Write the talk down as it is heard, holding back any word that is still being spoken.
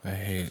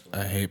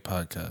I hate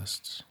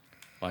podcasts.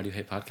 Why do you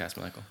hate podcasts,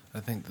 Michael? I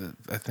think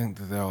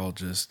that they're all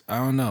just, I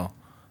don't know.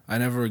 I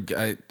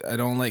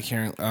don't like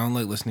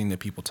listening to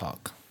people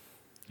talk.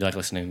 You like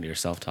listening to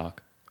yourself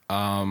talk?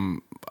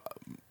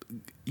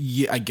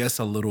 Yeah, I guess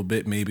a little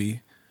bit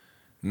maybe.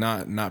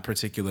 Not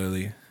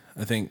particularly.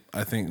 I think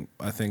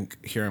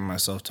hearing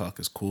myself talk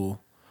is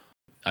cool.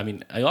 I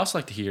mean, I also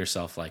like to hear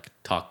yourself like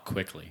talk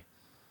quickly.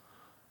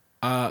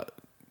 You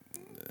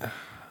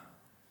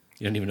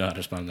don't even know how to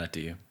respond to that,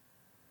 do you?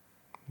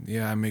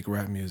 Yeah, I make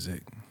rap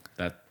music.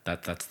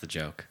 That's the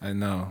joke. I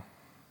know.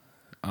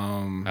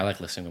 I like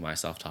listening to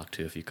myself talk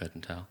too, if you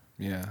couldn't tell.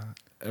 Yeah.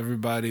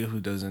 Everybody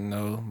who doesn't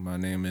know, my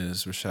name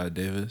is Rashad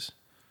Davis,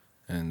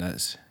 and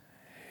that's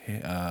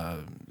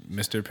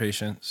Mr.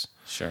 Patience.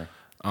 Sure.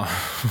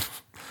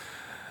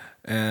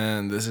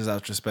 And this is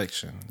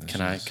Outrospection.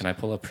 Can I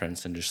pull a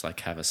Prince and just like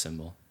have a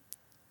symbol?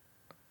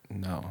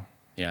 No.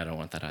 Yeah, I don't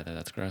want that either.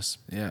 That's gross.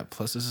 Yeah.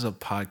 Plus, this is a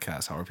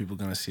podcast. How are people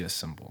going to see a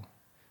symbol?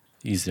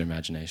 Use their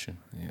imagination.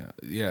 Yeah.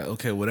 Yeah.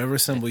 Okay. Whatever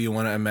symbol you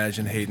want to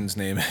imagine Hayden's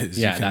name is.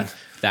 Yeah,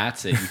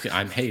 that's it.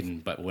 I'm Hayden,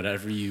 but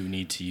whatever you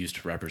need to use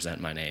to represent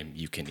my name,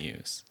 you can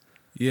use.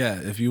 Yeah.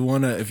 If you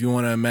wanna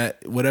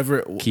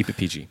whatever. Keep it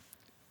PG.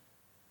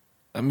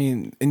 I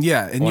mean, and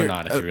yeah, and or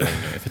not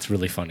if it's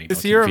really funny.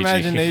 It's your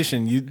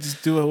imagination. You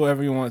just do it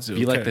however you want to. If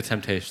you like the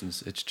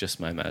Temptations, it's just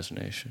my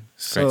imagination.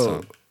 So great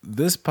song.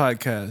 This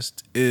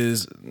podcast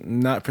is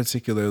not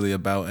particularly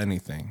about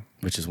anything,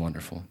 which is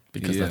wonderful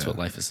because that's what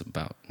life is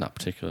about. Not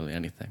particularly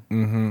anything.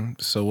 Mm-hmm.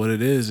 So what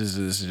it is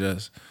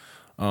just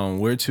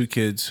we're two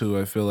kids who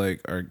I feel like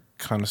are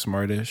kind of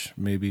smartish,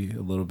 maybe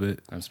a little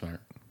bit. I'm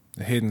smart.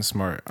 Hayden's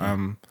smart.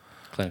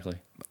 Clinically.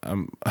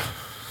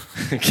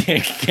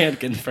 Can't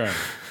confirm.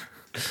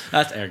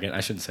 That's arrogant. I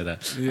shouldn't say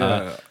that.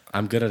 Yeah.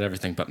 I'm good at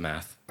everything but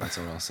math. That's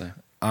what I'll say.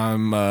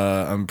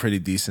 I'm pretty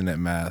decent at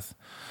math.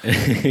 This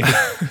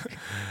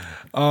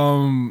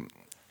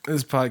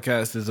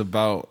podcast is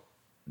about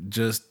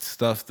just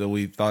stuff that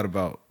we thought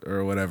about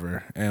or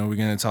whatever, and we're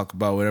gonna talk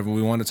about whatever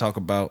we want to talk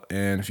about.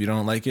 And if you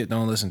don't like it,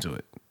 don't listen to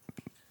it.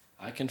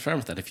 I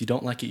confirm that. If you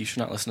don't like it, you should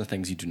not listen to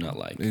things you do not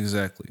like.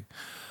 Exactly.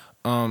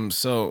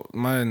 So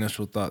my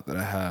initial thought that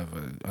I have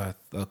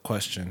a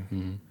question.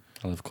 Mm-hmm.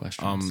 I love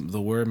questions. The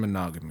word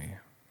monogamy.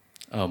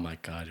 Oh my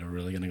God, you're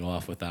really gonna go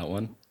off with that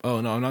one? Oh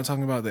no, I'm not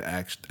talking about the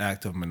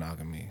act of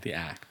monogamy. The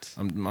act.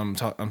 I'm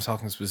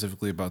talking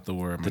specifically about the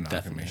word monogamy. The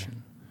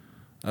definition.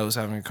 I was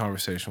having a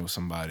conversation with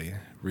somebody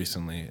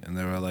recently, and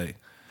they were like,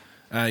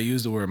 I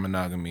use the word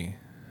monogamy,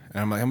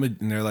 and I'm like,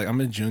 and they're like, I'm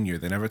a junior.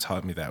 They never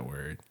taught me that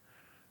word,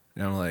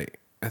 and I'm like,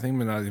 I think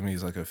monogamy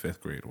is like a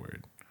 5th grade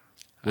word.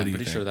 I'm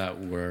pretty sure that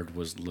word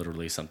was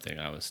literally something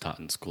I was taught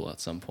in school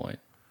at some point.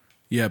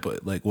 Yeah,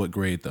 but like what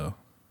grade though?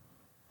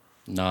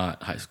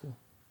 Not high school.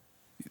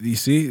 You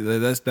see,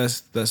 that's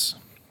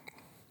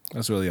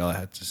really all I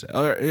had to say.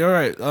 All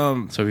right.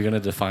 So we're gonna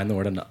define the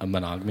word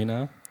monogamy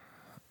now.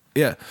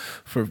 Yeah,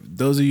 for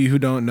those of you who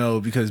don't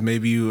know, because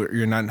maybe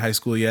you're not in high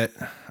school yet.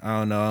 I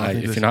don't know.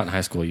 If you're not in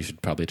high school, you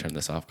should probably turn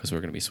this off because we're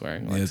gonna be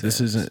swearing. Yeah,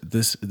 this is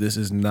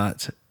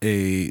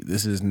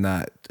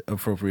not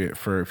appropriate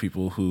for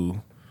people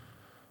who.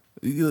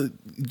 You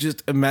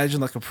just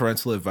imagine like a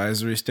parental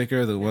advisory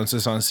sticker, the ones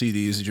that's on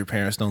CDs that your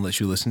parents don't let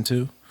you listen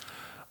to.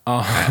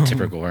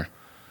 Tipper Gore.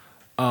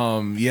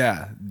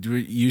 Yeah,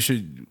 you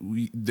should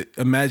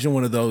imagine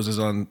one of those is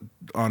on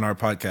our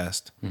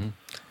podcast,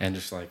 and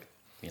just like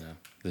we're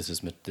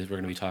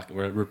going to be talking.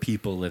 We're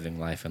people living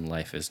life, and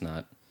life is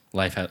not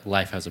life.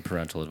 Life has a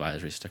parental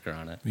advisory sticker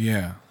on it.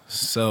 Yeah.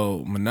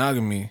 So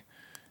monogamy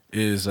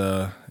is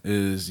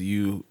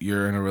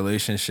you're in a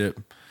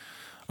relationship.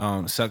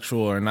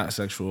 Sexual or not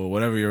sexual,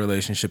 whatever your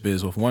relationship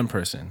is with one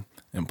person.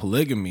 And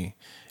polygamy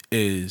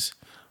is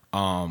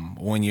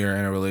when you're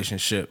in a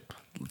relationship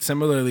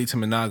similarly to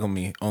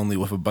monogamy, only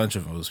with a bunch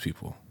of those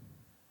people.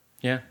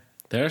 Yeah.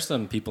 There are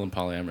some people in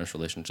polyamorous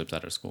relationships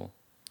at our school.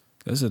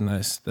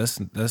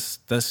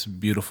 That's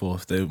beautiful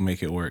if they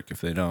make it work.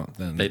 If they don't,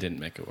 then they didn't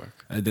make it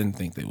work. I didn't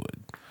think they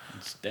would.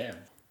 Damn.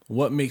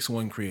 What makes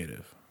one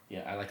creative?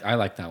 Yeah, I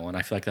like that one.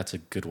 I feel like that's a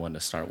good one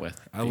to start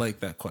with. I like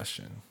that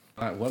question.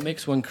 What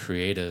makes one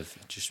creative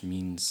just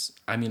means,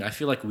 I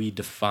feel like we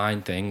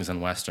define things in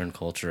Western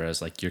culture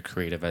as like you're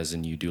creative as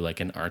in you do like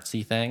an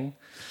artsy thing.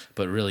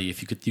 But really,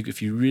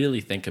 if you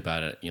really think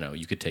about it,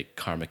 you could take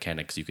car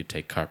mechanics, you could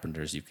take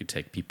carpenters, you could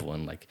take people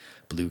in like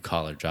blue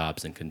collar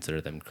jobs and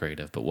consider them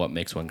creative. But what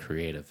makes one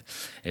creative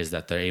is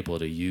that they're able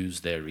to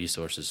use their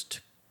resources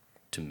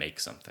to make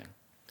something.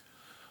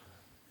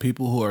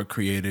 People who are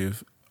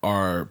creative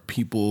are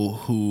people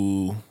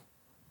who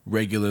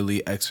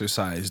regularly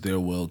exercise their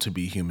will to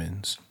be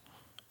humans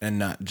and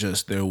not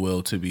just their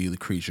will to be the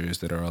creatures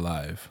that are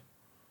alive.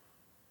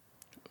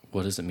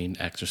 What does it mean,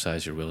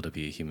 exercise your will to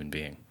be a human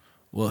being?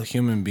 Well,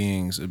 human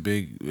beings, a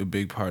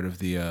big part of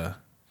the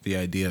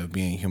idea of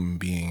being a human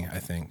being, I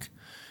think,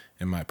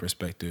 in my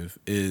perspective,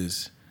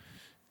 is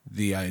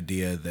the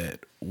idea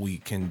that we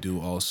can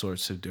do all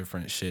sorts of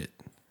different shit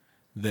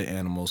that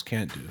animals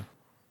can't do.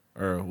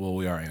 Or, well,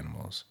 we are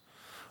animals.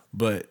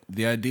 But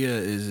the idea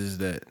is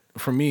that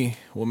for me,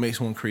 what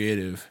makes one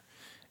creative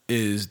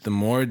is the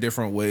more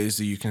different ways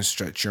that you can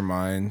stretch your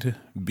mind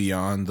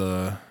beyond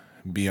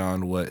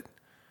what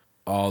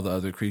all the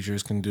other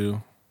creatures can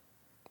do.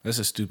 That's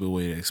a stupid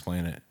way to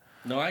explain it.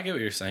 No, I get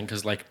what you're saying,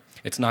 because like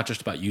it's not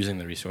just about using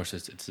the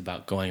resources; it's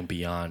about going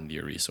beyond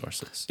your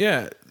resources.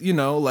 Yeah,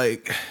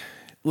 like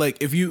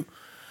if you,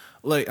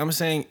 like I'm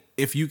saying,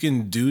 if you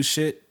can do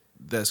shit,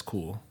 that's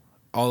cool.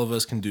 All of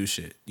us can do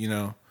shit,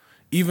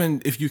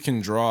 Even if you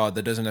can draw,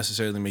 that doesn't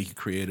necessarily make you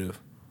creative.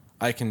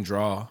 I can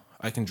draw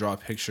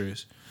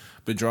pictures,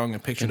 but drawing a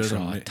picture doesn't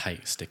draw a make...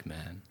 tight stick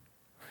man.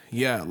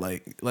 Yeah,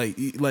 like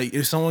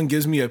if someone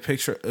gives me a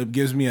picture,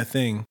 gives me a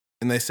thing,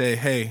 and they say,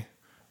 "Hey,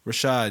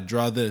 Rashad,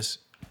 draw this,"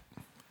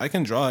 I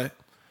can draw it.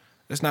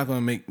 That's not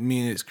going to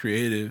mean it's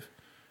creative.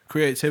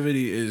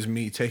 Creativity is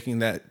me taking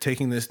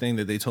this thing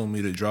that they told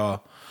me to draw,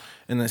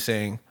 and then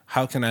saying,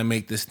 "How can I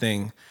make this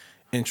thing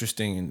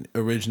interesting and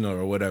original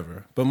or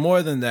whatever?" But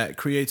more than that,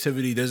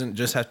 creativity doesn't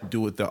just have to do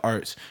with the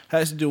arts. It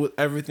has to do with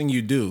everything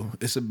you do.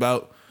 It's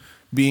about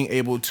being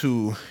able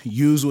to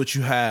use what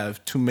you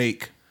have to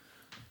make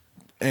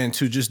and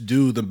to just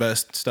do the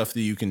best stuff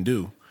that you can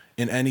do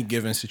in any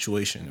given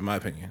situation, in my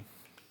opinion.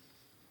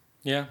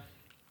 Yeah.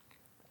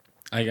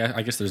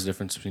 I guess there's a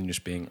difference between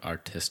just being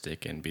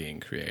artistic and being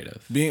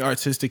creative. Being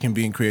artistic and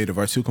being creative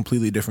are two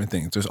completely different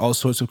things. There's all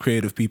sorts of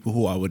creative people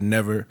who I would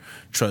never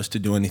trust to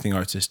do anything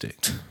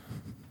artistic.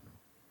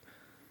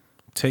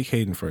 Take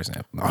Hayden, for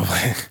example. No,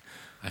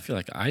 I feel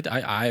like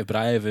I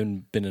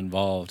haven't been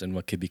involved in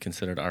what could be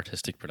considered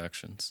artistic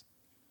productions.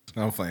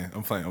 I'm playing.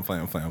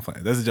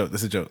 That's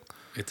a joke.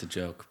 It's a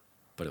joke,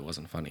 but it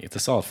wasn't funny. It's a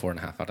solid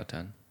 4.5 out of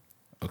 10.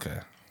 Okay.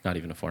 Not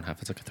even a 4.5.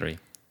 It's like a 3.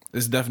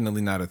 It's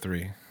definitely not a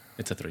 3.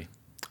 It's a 3.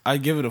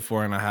 I'd give it a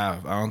 4.5.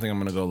 I don't think I'm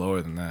gonna go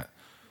lower than that.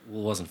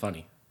 Well, it wasn't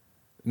funny.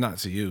 Not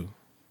to you.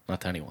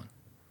 Not to anyone.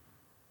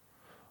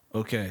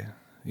 Okay.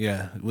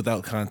 Yeah.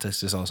 Without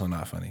context, it's also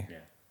not funny. Yeah.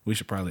 We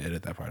should probably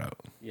edit that part out.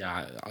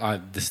 Yeah,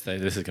 this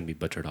is gonna be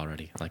butchered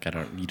already. Like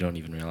you don't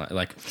even realize.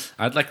 Like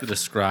I'd like to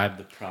describe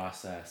the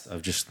process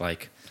of just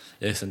like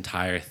this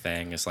entire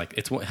thing. It's like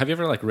have you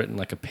ever like written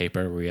like a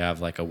paper where you have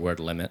like a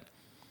word limit?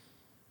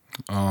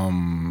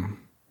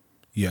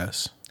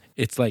 Yes.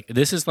 It's like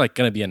this is like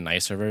gonna be a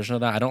nicer version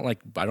of that. I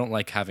don't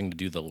like having to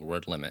do the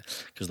word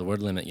limit, because the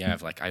word limit,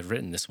 I've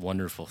written this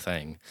wonderful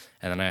thing,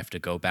 and then I have to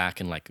go back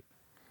and like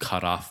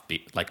cut off,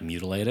 like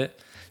mutilate it.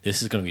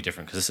 This is going to be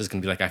different, because this is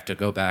going to be like I have to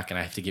go back and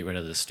I have to get rid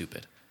of this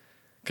stupid.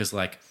 Because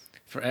like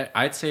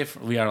I'd say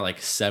we are like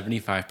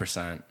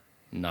 75%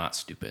 not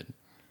stupid,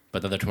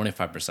 but the other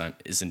 25%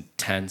 is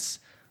intense,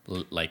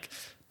 like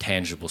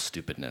tangible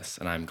stupidness,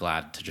 and I'm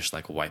glad to just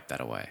like wipe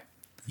that away.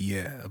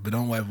 Yeah, but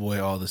don't wipe away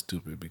all the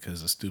stupid,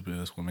 because the stupid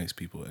is what makes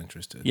people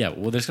interested. Yeah,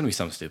 well, there's going to be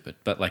some stupid,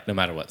 but like no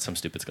matter what, some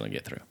stupid's going to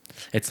get through.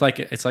 It's like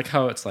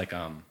how it's like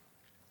hand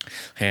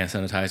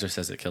sanitizer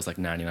says it kills like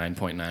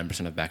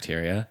 99.9% of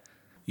bacteria.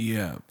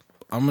 Yeah,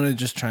 I'm gonna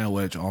just try and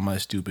wedge all my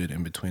stupid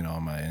in between all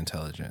my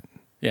intelligent.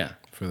 Yeah,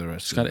 for the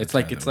rest. It's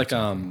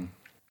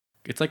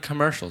like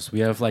commercials.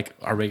 We have like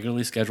our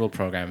regularly scheduled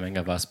programming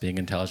of us being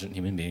intelligent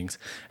human beings,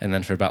 and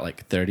then for about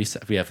like 30,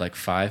 we have like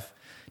 5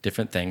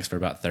 different things for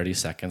about 30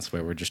 seconds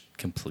where we're just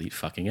complete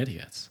fucking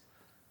idiots.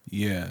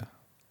 Yeah.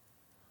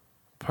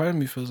 Part of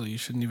me feels like you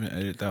shouldn't even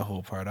edit that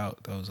whole part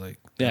out. That was like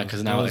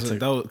because now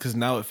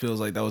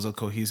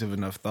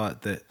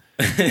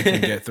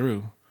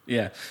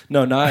Yeah.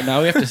 No.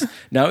 Now we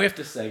have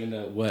to say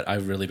what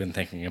I've really been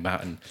thinking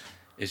about, and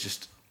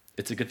it's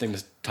a good thing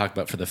to talk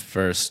about for the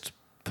first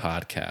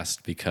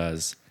podcast,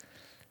 because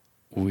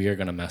we are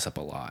gonna mess up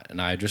a lot,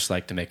 and I just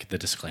like to make the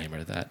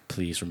disclaimer that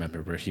please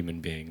remember we're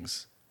human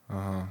beings,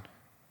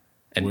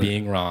 and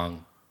being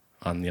wrong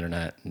on the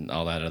internet and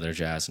all that other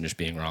jazz, and just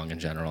being wrong in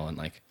general, and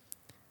like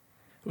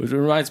it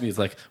reminds me, it's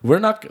like we're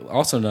not.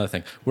 Also, another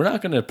thing, we're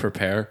not gonna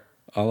prepare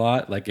a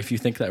lot. Like if you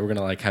think that we're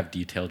gonna like have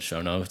detailed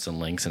show notes and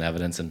links and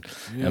evidence and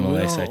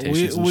MLA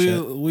citations and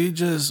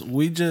shit.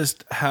 We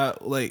just have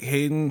like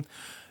Hayden.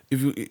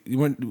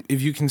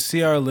 If you can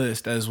see our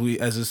list as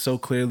it's so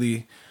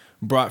clearly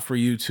brought for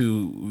you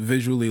to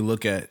visually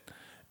look at,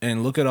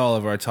 and look at all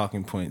of our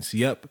talking points.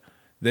 Yep,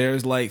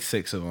 there's like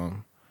 6 of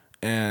them,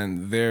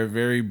 and they're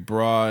very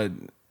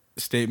broad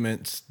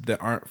statements that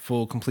aren't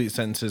full complete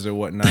sentences or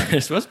whatnot.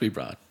 They're supposed to be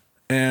broad,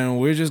 and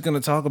we're just gonna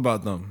talk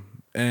about them.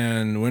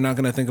 And we're not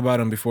going to think about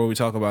them before we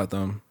talk about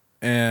them.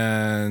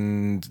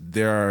 And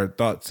there are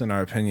thoughts and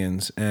our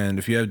opinions. And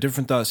if you have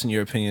different thoughts and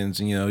your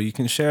opinions, you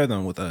can share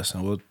them with us,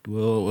 and we'll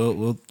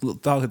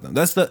talk at them.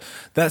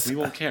 We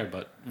won't care,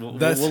 but we'll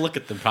look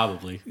at them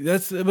probably.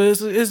 But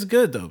it's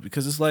good though,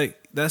 because it's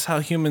like that's how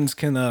humans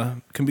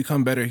can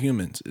become better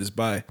humans, is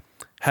by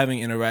having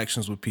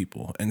interactions with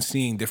people and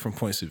seeing different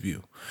points of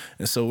view.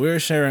 And so we're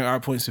sharing our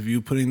points of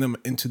view, putting them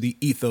into the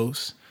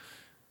ethos.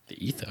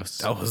 The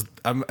ethos.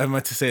 I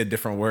meant to say a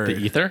different word. The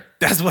ether?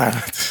 That's what I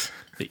meant to.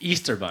 The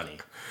Easter Bunny.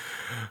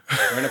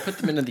 We're going to put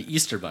them into the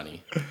Easter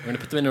Bunny. We're going to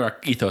put them into our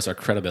ethos, our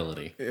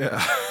credibility.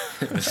 Yeah.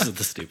 This is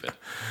the stupid.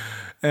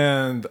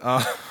 And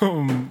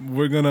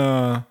we're going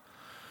to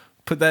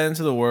put that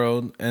into the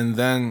world, and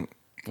then,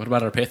 What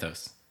about our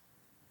pathos?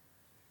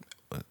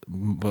 but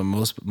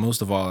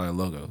most of all, our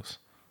logos.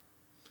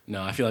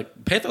 No, I feel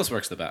like pathos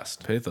works the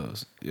best.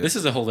 Pathos. Yeah. This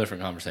is a whole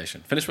different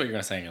conversation. Finish what you're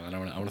gonna say, and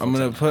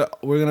then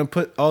We're gonna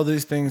put all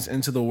these things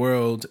into the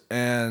world,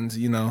 and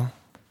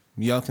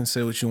y'all can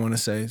say what you want to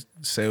say.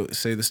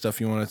 Say the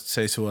stuff you want to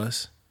say to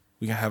us.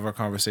 We can have our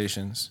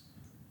conversations.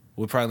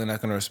 We're probably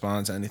not gonna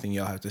respond to anything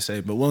y'all have to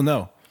say, but we'll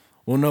know.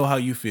 We'll know how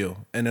you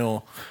feel, and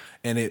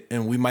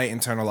we might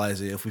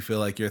internalize it if we feel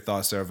like your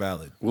thoughts are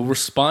valid. We'll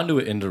respond to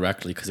it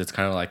indirectly because it's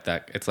kind of like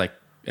that.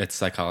 It's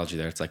psychology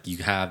there. It's like you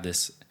have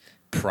this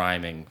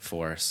priming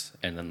force,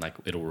 and then like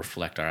it'll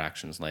reflect our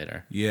actions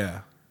later.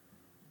 Yeah.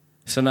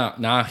 So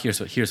now here's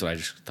what I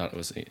just thought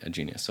was a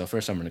genius. So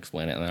first I'm gonna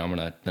explain it,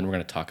 and then we're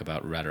gonna talk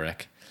about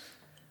rhetoric,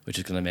 which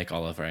is gonna make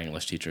all of our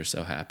English teachers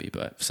so happy.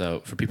 But so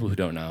for people who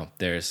don't know,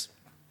 there's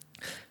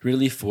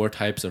really 4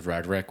 types of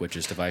rhetoric, which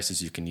is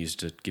devices you can use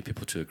to get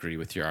people to agree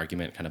with your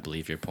argument, kind of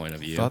believe your point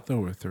of view. I thought there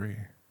were 3.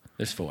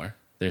 There's 4.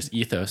 There's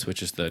ethos,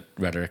 which is the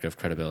rhetoric of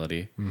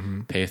credibility.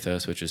 Mm-hmm.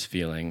 Pathos, which is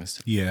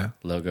feelings. Yeah.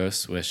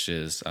 Logos, which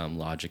is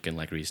logic and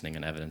like reasoning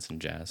and evidence and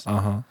jazz.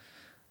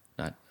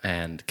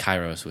 And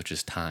kairos, which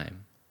is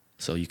time.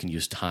 So you can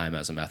use time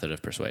as a method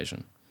of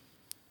persuasion.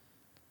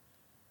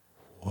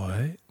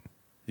 What?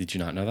 Did you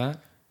not know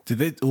that? Did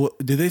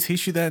they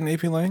teach you that in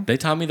AP Lang? They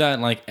taught me that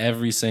in like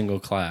every single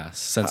class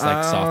since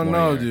like sophomore year. I don't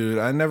know, dude.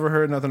 I never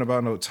heard nothing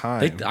about no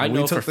time.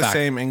 We took the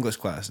same English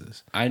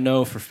classes. I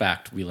know for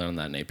fact we learned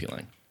that in AP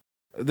Lang.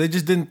 They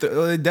just didn't.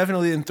 They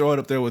definitely didn't throw it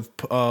up there with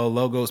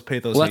logos,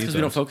 pathos. Well, that's because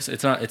we don't focus.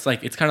 It's not. It's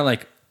like it's kind of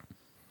like.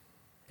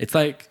 It's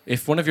like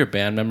if one of your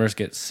band members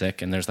gets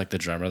sick and there's like the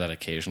drummer that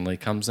occasionally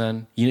comes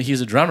in. He's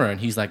a drummer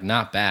and he's like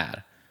not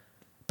bad,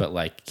 but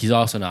like he's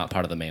also not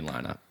part of the main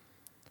lineup.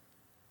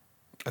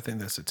 I think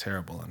that's a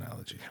terrible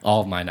analogy. All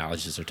of my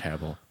analogies are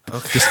terrible.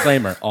 Okay.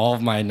 Disclaimer: all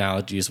of my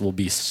analogies will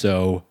be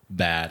so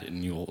bad,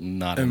 and you will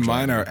not. And enjoy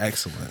mine them. are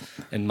excellent.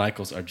 And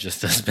Michael's are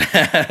just as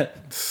bad.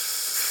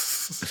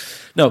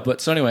 No,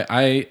 but so anyway,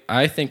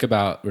 I think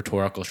about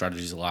rhetorical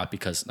strategies a lot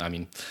because I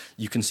mean,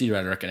 you can see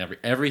rhetoric in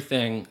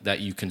everything that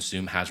you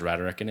consume has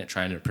rhetoric in it,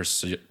 trying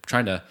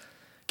to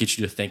get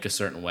you to think a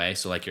certain way.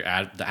 So like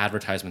the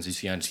advertisements you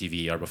see on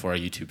TV or before a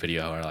YouTube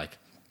video or like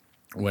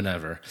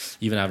whenever,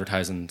 even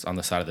advertisements on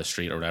the side of the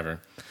street or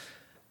whatever.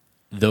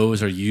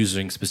 Those are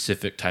using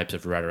specific types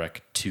of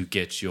rhetoric to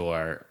get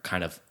your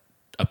kind of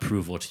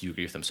approval to you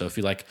agree with them. So if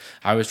you like,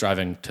 I was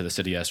driving to the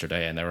city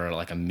yesterday and there were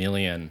like a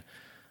million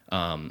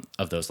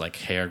of those like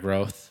hair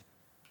growth,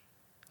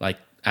 like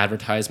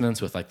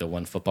advertisements with like the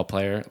one football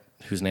player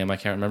whose name I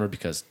can't remember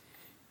because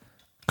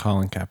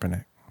Colin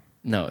Kaepernick.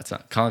 No, it's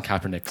not Colin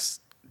Kaepernick's.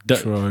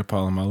 Troy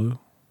Polamalu.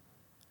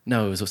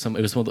 No, it was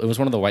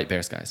one of the White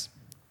Bears guys.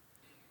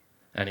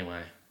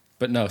 Anyway,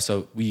 but no.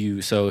 So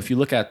if you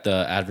look at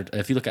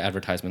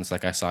advertisements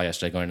like I saw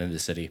yesterday going into the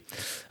city,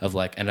 of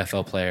like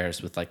NFL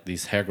players with like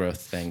these hair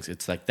growth things,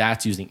 it's like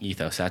that's using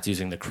ethos. That's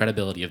using the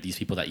credibility of these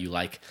people that you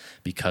like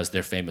because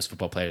they're famous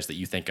football players that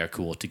you think are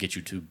cool to get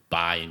you to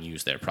buy and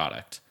use their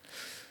product.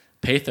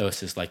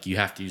 Pathos is like you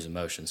have to use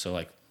emotion. So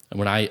like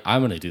when I'm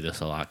going to do this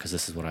a lot because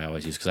this is what I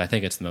always use because I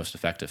think it's the most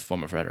effective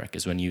form of rhetoric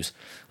is when you use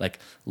like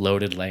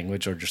loaded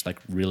language or just like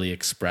really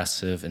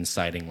expressive,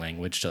 inciting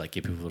language to like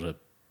get people to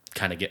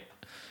kind of get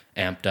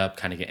amped up,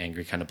 kind of get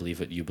angry, kind of believe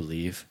what you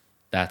believe.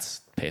 That's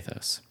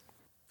pathos.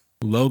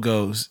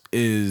 Logos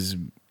is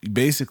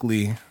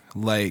basically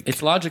like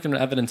it's logic and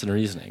evidence and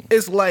reasoning.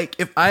 It's like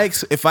if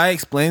I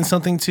explain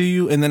something to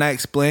you and then I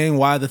explain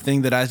why the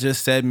thing that I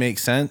just said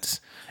makes sense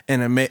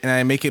and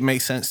I make it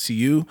make sense to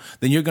you,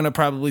 then you're gonna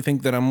probably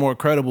think that I'm more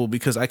credible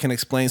because I can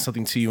explain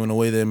something to you in a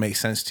way that it makes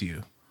sense to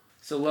you.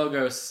 So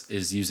logos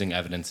is using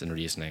evidence and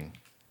reasoning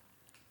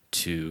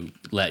to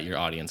let your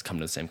audience come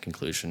to the same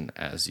conclusion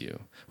as you.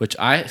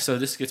 So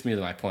this gets me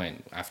to my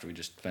point after we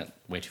just spent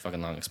way too fucking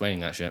long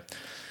explaining that shit.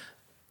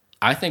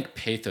 I think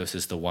pathos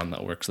is the one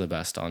that works the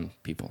best on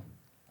people.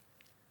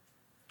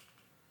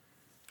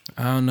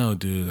 I don't know,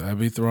 dude. I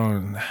be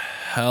throwing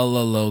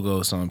hella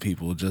logos on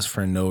people just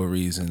for no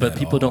reason. But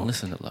people don't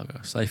listen to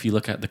logos. Like if you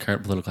look at the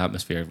current political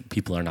atmosphere,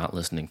 people are not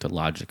listening to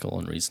logical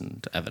and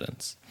reasoned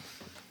evidence.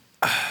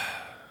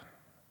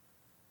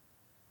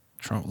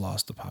 Trump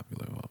lost the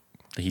popular vote.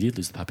 He did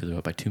lose the popular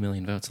vote by 2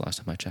 million votes last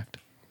time I checked.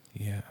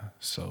 Yeah,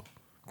 so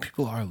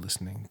people are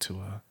listening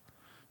to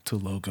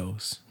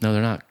logos. No,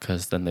 they're not,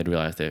 because then they'd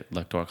realize the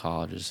Electoral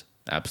College is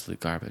absolute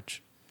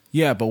garbage.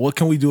 Yeah, but what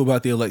can we do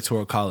about the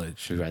Electoral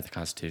College? Rewrite the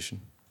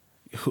Constitution.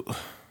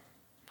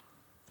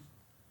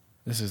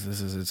 This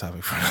is a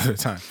topic for another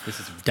time. This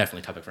is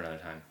definitely a topic for another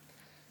time.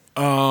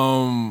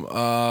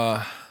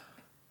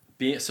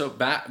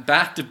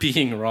 Back to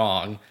being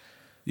wrong.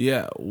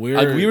 Yeah, we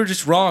were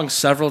just wrong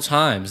several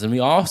times, and we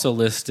also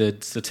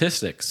listed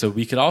statistics, so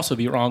we could also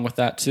be wrong with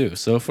that too.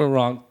 So if we're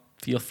wrong,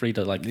 feel free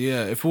to like.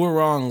 Yeah, if we're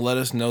wrong, let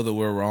us know that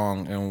we're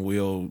wrong, and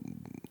we'll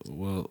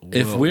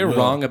if we're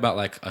wrong about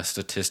like a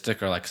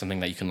statistic or like something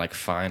that you can like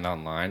find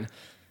online,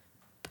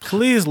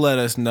 please let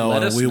us know, Let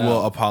and us we know.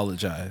 will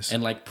apologize.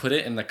 And like put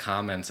it in the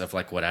comments of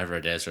like whatever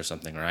it is or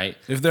something, right?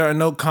 If there are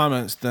no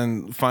comments,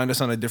 then find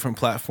us on a different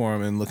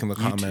platform and look in the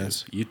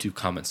comments. YouTube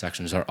comment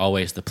sections are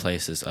always the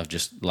places of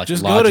just like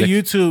Just logic. go to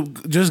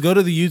YouTube. Just go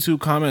to the YouTube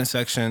comment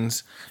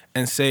sections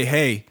and say,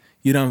 "Hey,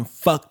 you done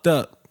fucked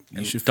up.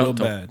 You should feel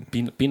bad."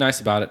 Be nice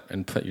about it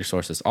and put your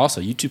sources.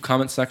 Also, YouTube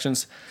comment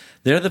sections,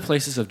 they're the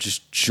places of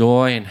just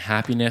joy and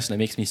happiness, and it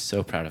makes me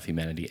so proud of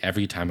humanity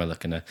every time I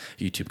look in a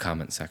YouTube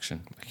comment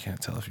section. I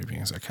can't tell if you're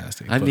being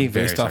sarcastic. I'm but being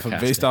very based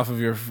sarcastic.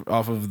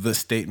 off of the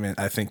statement,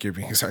 I think you're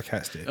being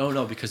sarcastic. Oh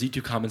no, because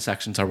YouTube comment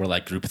sections are where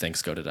like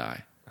groupthings go to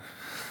die.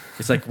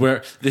 It's like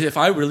where if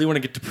I really want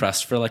to get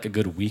depressed for like a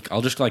good week,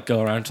 I'll just like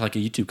go around to like a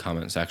YouTube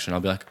comment section.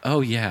 I'll be like,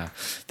 oh yeah,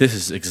 this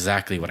is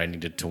exactly what I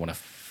needed to want to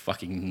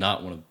fucking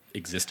not want to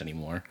exist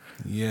anymore.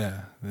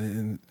 Yeah,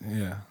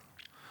 yeah.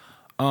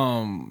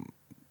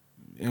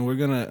 And we're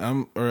gonna.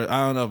 I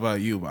don't know about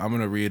you, but I'm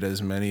gonna read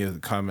as many of the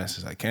comments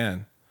as I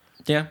can.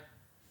 Yeah.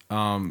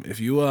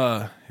 If you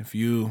wanna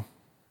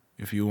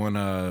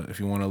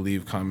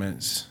leave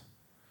comments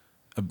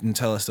and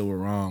tell us that we're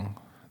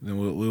wrong, then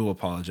we will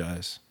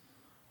apologize.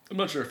 I'm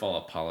not sure if I'll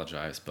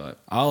apologize, but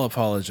I'll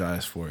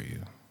apologize for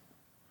you.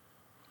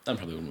 I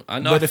probably wouldn't. I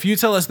know. But if you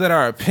tell us that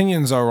our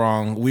opinions are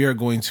wrong, we are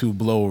going to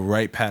blow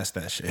right past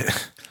that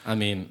shit. I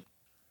mean,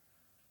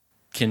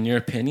 can your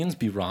opinions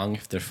be wrong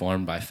if they're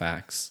formed by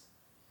facts?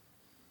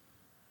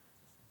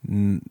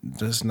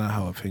 That's not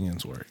how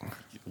opinions work.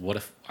 What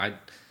if I?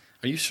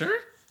 Are you sure?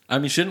 I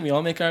mean, shouldn't we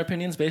all make our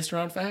opinions based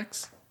around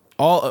facts?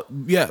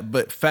 Yeah,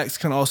 but facts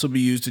can also be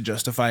used to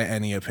justify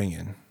any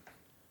opinion.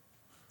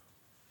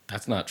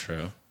 That's not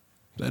true.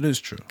 That is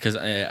true. Because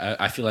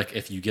I feel like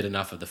if you get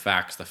enough of the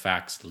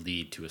facts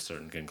lead to a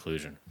certain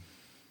conclusion.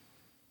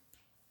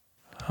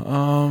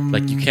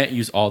 Like you can't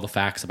use all the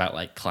facts about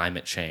like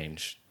climate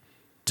change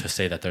to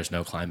say that there's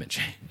no climate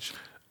change.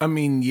 I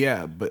mean,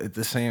 yeah, but at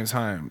the same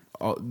time,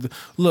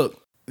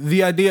 look,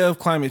 the idea of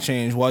climate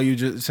change.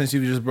 Since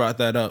you just brought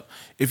that up,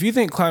 if you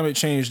think climate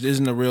change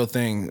isn't a real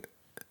thing,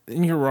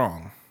 then you're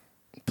wrong.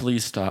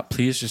 Please stop.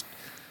 Please.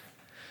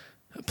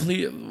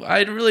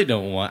 I really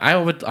don't want.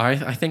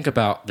 I think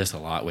about this a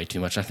lot, way too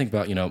much. I think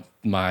about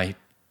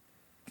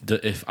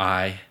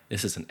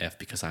this is an if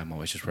because I'm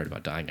always just worried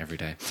about dying every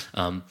day.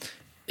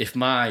 If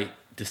my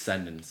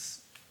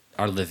descendants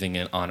are living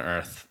on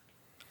Earth,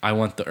 I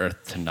want the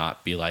Earth to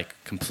not be like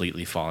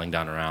completely falling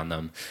down around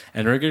them.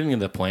 And we're getting to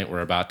the point where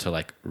we're about to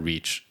like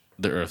reach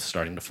the Earth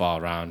starting to fall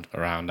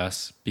around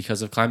us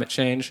because of climate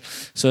change.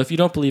 So if you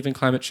don't believe in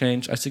climate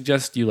change, I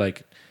suggest you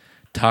like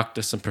talk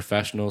to some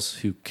professionals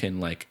who can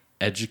like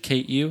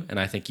educate you. And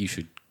I think you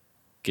should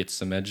get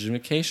some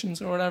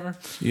educations or whatever.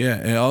 Yeah,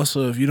 and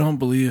also if you don't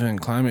believe in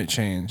climate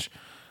change,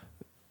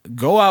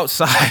 go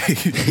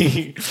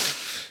outside.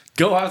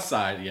 Go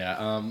outside,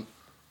 yeah.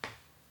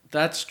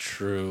 That's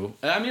true.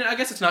 I mean, I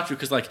guess it's not true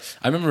because, like,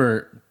 I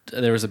remember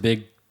there was a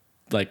big,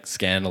 like,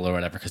 scandal or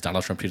whatever because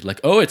Donald Trump tweeted, like,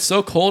 "Oh, it's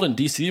so cold in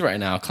D.C. right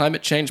now.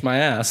 Climate change my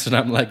ass." And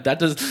I'm like,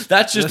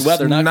 that's just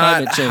weather, not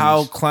climate change.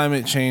 How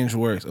climate change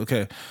works.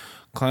 Okay,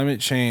 climate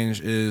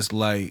change is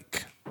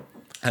like.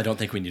 I don't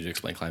think we need to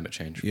explain climate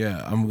change.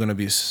 Yeah, I'm gonna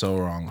be so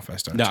wrong if I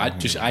start. No,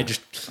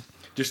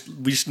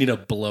 we just need to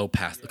blow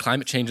past. The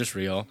climate change is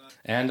real,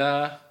 and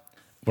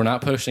we're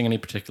not pushing any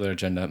particular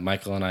agenda.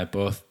 Michael and I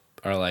both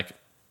are like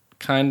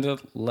kind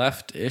of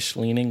left-ish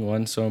leaning,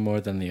 one so more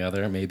than the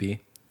other,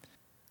 maybe.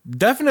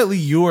 Definitely,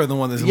 you are the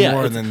one that's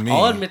more than me.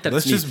 I'll admit that.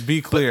 Let's just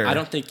be clear. I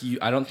don't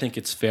think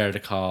it's fair to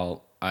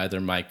call either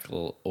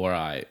Michael or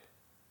I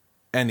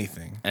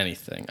anything. I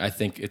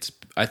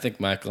think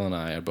Michael and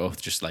I are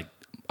both just like.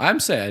 I'm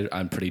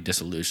pretty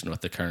disillusioned with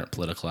the current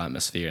political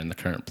atmosphere and the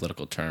current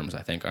political terms.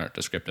 I think aren't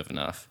descriptive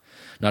enough.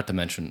 Not to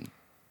mention,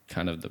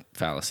 kind of the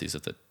fallacies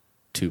of the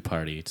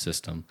two-party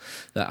system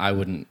that I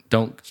wouldn't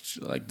don't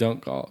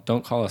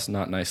call us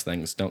not nice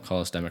things. Don't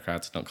call us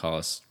Democrats. Don't call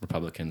us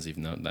Republicans,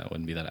 even though that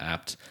wouldn't be that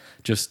apt.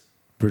 Just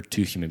we're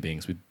two human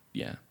beings.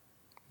 Yeah.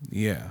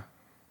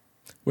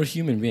 We're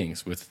human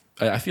beings with.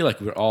 I feel like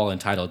we're all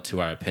entitled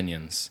to our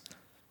opinions.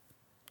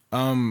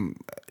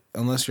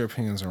 Unless your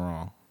opinions are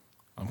wrong.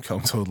 I'm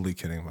totally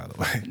kidding, by the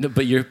way. No,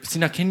 but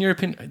can your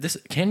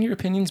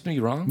opinions be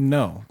wrong?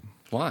 No.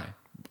 Why?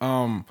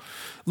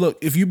 Look,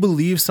 if you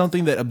believe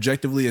something that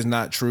objectively is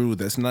not true,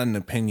 that's not an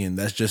opinion.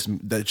 That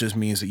just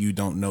means that you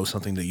don't know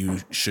something that you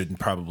should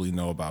probably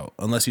know about,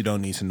 unless you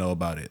don't need to know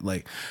about it.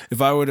 Like,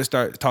 if I were to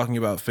start talking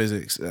about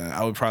physics,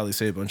 I would probably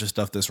say a bunch of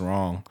stuff that's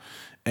wrong,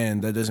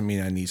 and that doesn't mean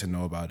I need to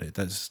know about it.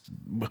 That's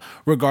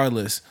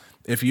regardless.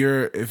 If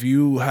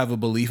you have a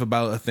belief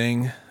about a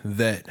thing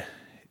that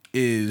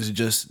is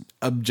just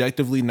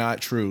objectively not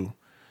true,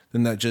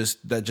 then that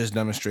just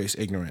demonstrates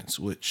ignorance,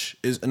 which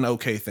is an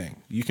okay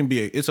thing.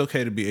 It's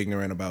okay to be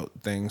ignorant about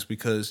things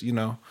because,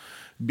 no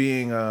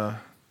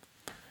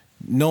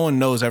one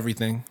knows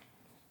everything.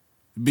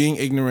 Being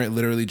ignorant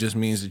literally just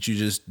means that you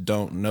just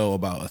don't know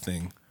about a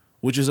thing,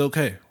 which is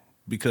okay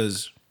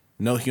because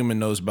no human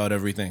knows about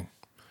everything.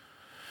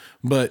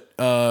 But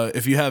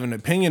if you have an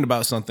opinion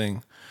about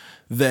something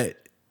that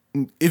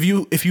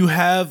if you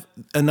have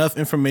enough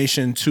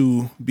information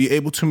to be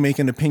able to make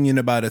an opinion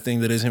about a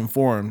thing that is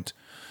informed,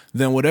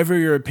 then whatever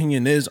your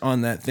opinion is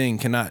on that thing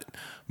cannot,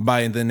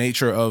 by the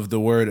nature of the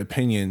word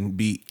opinion,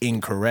 be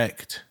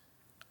incorrect.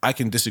 I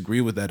can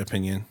disagree with that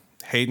opinion.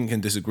 Hayden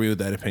can disagree with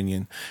that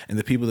opinion. And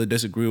the people that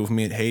disagree with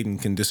me and Hayden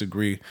can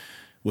disagree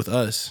with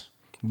us.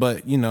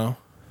 But, you know,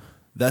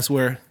 that's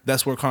where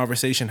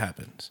conversation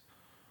happens.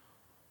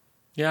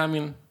 Yeah, I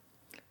mean,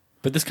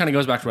 but this kind of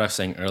goes back to what I was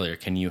saying earlier.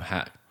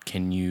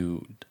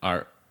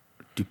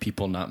 Do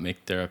people not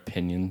make their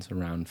opinions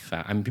around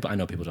fact? I mean, I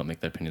know people don't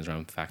make their opinions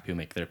around fact. People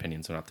make their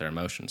opinions around their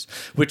emotions,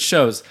 which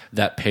shows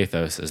that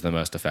pathos is the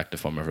most effective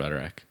form of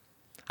rhetoric.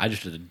 I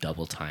just did a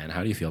double tie-in.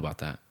 How do you feel about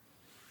that?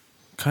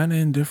 Kind of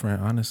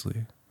indifferent,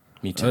 honestly.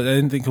 Me too. I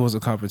didn't think it was a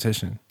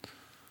competition.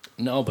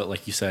 No, but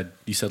like you said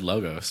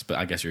logos, but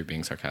I guess you're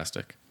being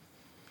sarcastic.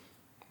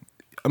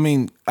 I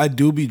mean, I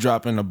do be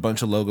dropping a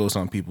bunch of logos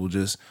on people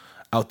just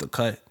out the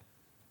cut,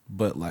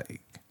 but like,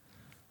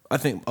 I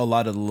think a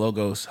lot of the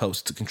logos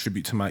helps to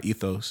contribute to my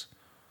ethos.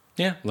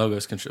 Yeah,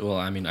 logos well,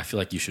 I mean, I feel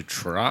like you should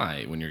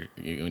try when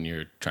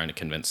you're trying to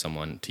convince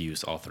someone to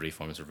use all three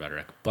forms of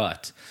rhetoric.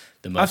 But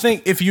I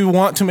think if you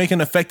want to make an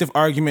effective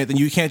argument, then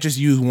you can't just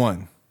use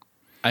one.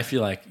 I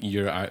feel like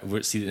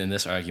in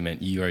this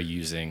argument, you are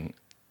using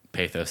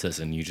pathos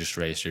as in you just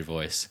raised your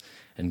voice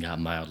and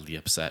got mildly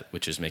upset,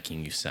 which is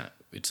making you sad.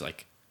 It's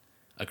like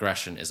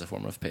aggression is a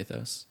form of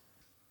pathos.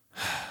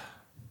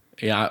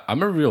 Yeah,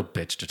 I'm a real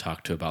bitch to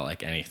talk to about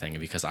like anything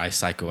because I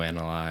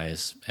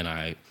psychoanalyze and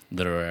I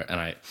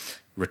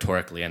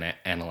rhetorically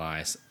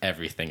analyze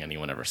everything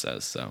anyone ever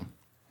says. So,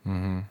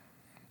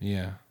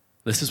 yeah,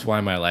 this is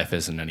why my life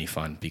isn't any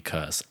fun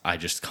because I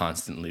just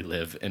constantly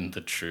live in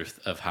the truth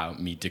of how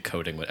me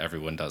decoding what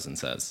everyone does and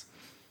says.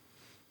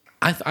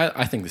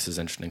 I think this is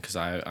interesting because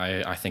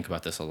I think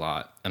about this a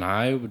lot, and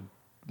I would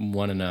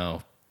want to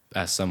know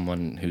as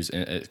someone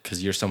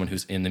because you're someone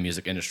who's in the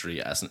music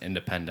industry as an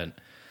independent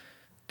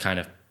kind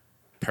of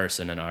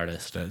person and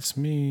artist. That's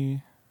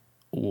me.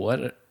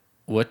 What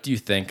do you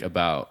think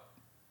about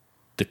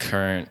the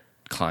current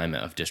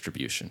climate of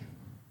distribution?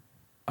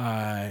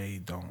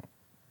 I don't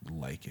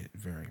like it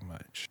very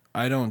much.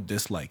 I don't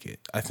dislike it.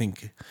 I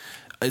think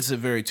it's a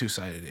very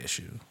two-sided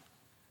issue.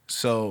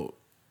 So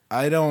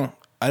I don't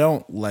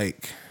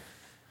like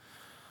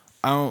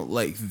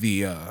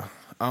the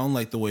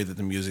way that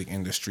the music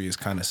industry is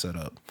kind of set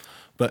up.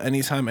 But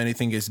anytime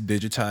anything gets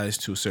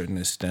digitized to a certain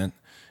extent,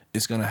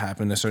 it's going to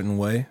happen a certain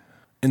way.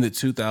 In the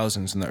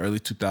 2000s, in the early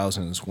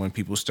 2000s, when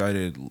people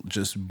started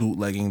just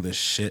bootlegging the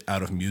shit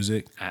out of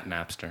music at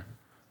Napster,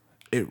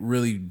 it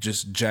really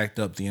just jacked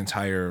up the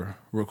entire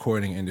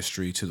recording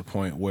industry to the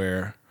point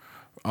where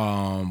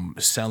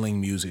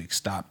selling music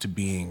stopped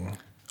being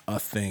a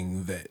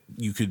thing that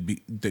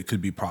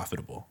could be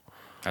profitable.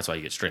 That's why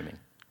you get streaming.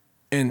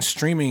 And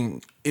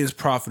streaming is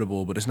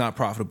profitable, but it's not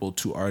profitable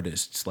to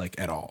artists like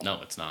at all.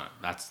 No, it's not.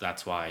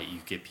 That's why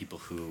you get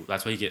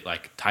that's why you get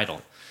like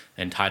Tidal.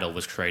 And Tidal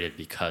was created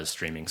because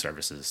streaming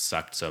services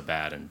sucked so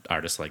bad and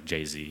artists like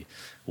Jay-Z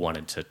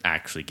wanted to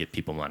actually get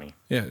people money.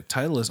 Yeah,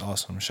 Tidal is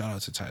awesome. Shout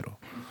out to Tidal.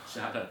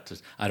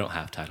 I don't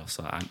have Tidal,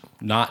 so I'm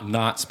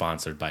not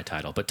sponsored by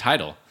Tidal. But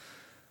Tidal.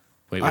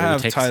 Wait, I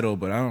have Tidal,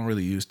 but I don't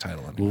really use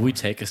Tidal anymore. Will we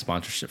take a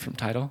sponsorship from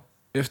Tidal?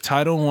 If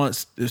Tidal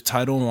wants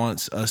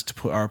us to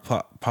put our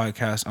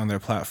podcast on their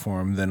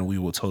platform, then we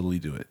will totally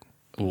do it.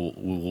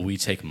 Will we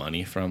take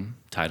money from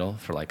Tidal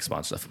for like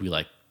sponsor stuff? We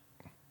like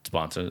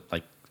sponsor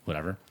like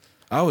whatever.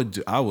 I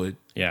would.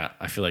 Yeah,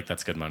 I feel like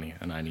that's good money,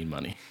 and I need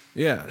money.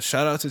 Yeah,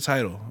 shout out to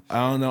Tidal.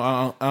 I don't know.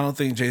 I don't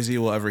think Jay-Z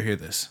will ever hear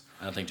this.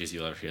 I don't think Jay-Z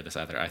will ever hear this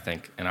either. I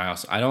think, and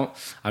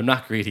I'm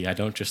not greedy. I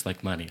don't just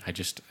like money. I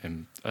just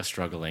am a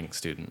struggling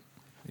student.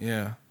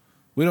 Yeah.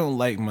 We don't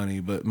like money,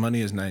 but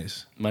money is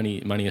nice. Money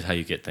is how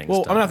you get things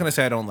done. I'm not going to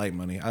say I don't like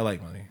money. I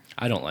like money.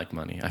 I don't like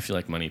money. I feel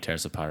like money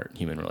tears apart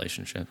human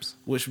relationships.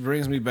 Which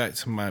brings me back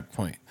to my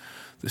point.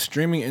 The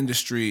streaming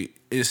industry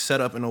is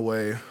set up in a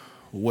way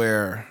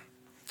where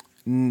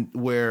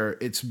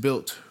it's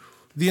built.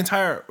 The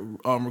entire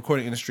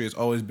recording industry has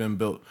always been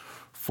built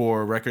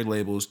for record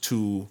labels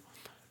to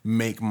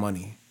make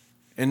money.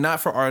 And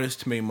not for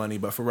artists to make money,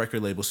 but for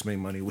record labels to make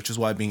money, which is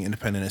why being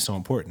independent is so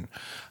important.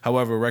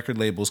 However, record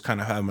labels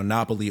kind of have a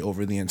monopoly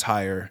over the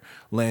entire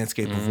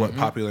landscape of what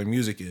popular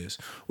music is,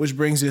 which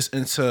brings us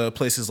into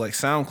places like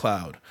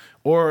SoundCloud,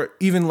 or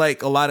even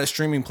like a lot of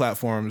streaming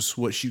platforms,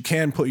 which you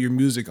can put your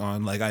music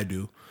on, like I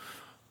do.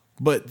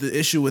 But the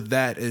issue with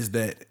that is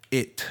that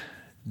it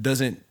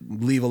doesn't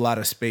leave a lot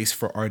of space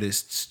for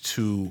artists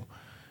to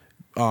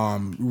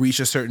reach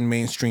a certain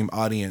mainstream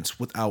audience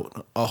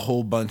without a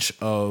whole bunch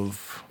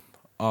of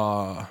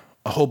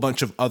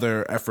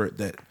other effort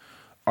that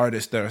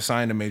artists that are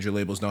signed to major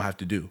labels don't have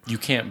to do. You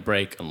can't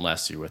break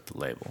unless you're with the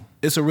label.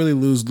 It's a really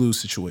lose-lose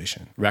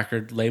situation.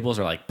 Record labels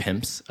are like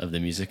pimps of the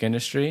music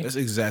industry. That's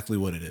exactly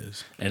what it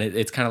is. And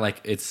it's kind of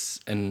like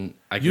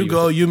you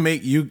go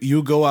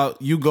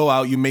out,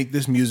 you make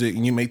this music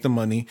and you make the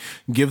money,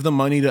 give the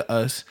money to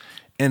us,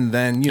 And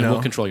then, and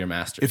we'll control your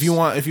masters. if you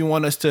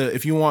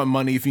want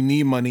money, if you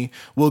need money,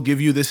 we'll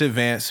give you this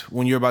advance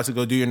when you're about to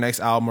go do your next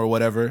album or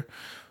whatever.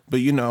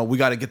 But we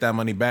got to get that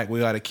money back. We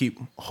got to keep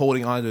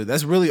holding on to it.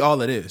 That's really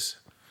all it is.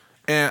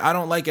 And I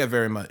don't like it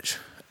very much.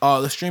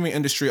 The streaming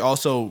industry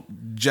also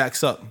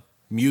jacks up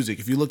music.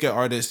 If you look at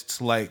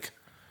artists like,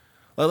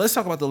 let's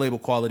talk about the label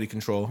Quality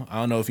Control. I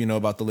don't know if you know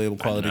about the label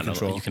Quality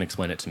Control. You can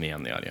explain it to me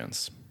on the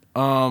audience.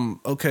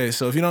 Okay,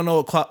 so if you don't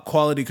know what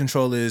Quality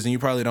Control is, then you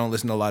probably don't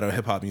listen to a lot of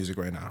hip hop music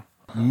right now.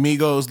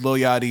 Migos, Lil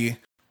Yachty.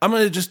 I'm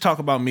gonna just talk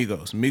about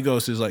Migos.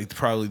 Migos is like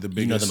probably the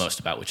biggest. You know the most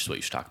about, which is what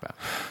you should talk about.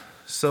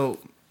 So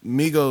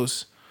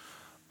Migos,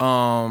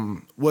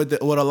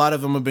 what a lot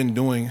of them have been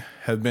doing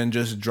have been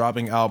just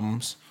dropping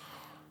albums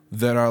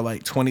that are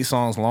like 20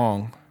 songs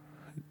long,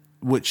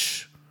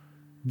 which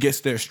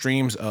gets their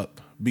streams up,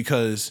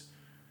 because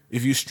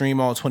if you stream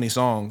all 20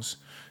 songs,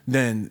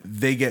 then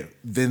they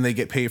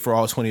get paid for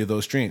all 20 of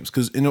those streams.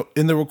 Because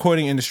in the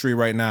recording industry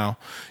right now,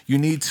 you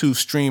need to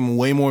stream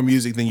way more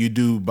music than you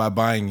do by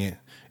buying it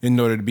in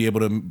order to be able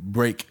to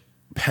break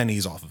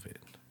pennies off of it.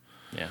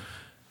 Yeah.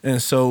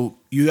 And so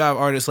you have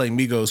artists like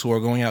Migos who are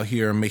going out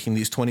here and making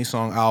these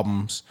 20-song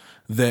albums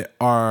that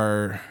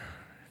are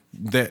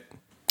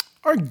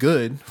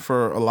good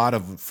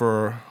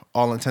for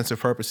all intents and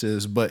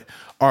purposes, but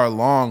are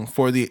long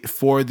for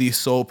the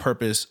sole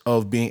purpose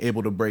of being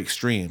able to break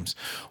streams,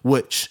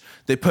 which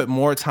they put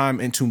more time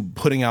into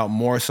putting out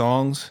more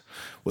songs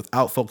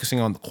without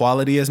focusing on the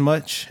quality as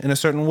much in a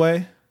certain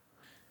way.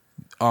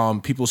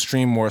 People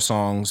stream more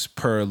songs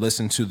per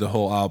listen to the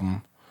whole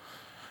album,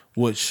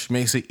 which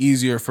makes it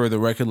easier for the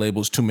record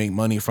labels to make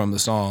money from the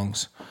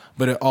songs.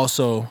 But it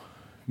also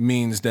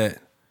means that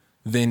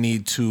they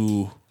need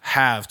to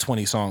have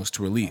 20 songs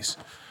to release.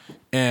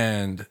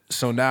 And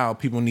so now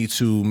people need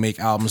to make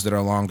albums that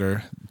are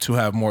longer to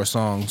have more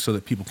songs so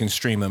that people can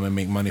stream them and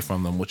make money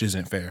from them, which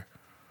isn't fair,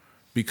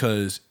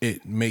 because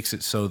it makes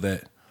it so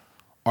that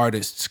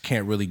artists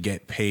can't really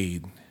get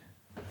paid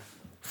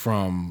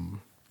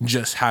from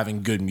just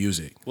having good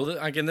music. Well,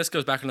 again, this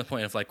goes back to the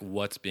point of like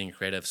what's being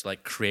creative. So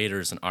like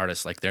creators and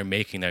artists, like they're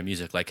making their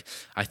music. Like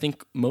I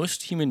think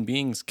most human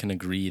beings can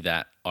agree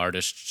that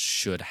artists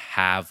should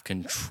have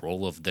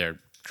control of their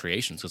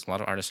creations, because a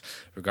lot of artists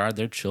regard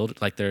their children,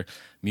 like their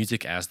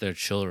music, as their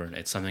children.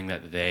 It's something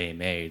that they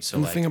made. So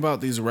the thing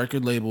about these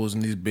record labels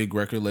and these big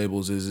record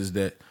labels is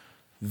that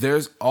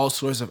there's all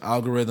sorts of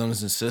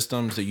algorithms and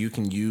systems that you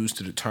can use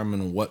to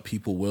determine what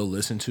people will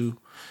listen to.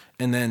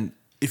 And then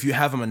if you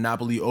have a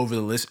monopoly over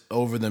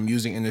the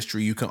music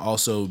industry, you can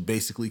also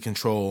basically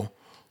control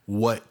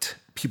what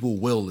people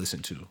will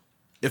listen to.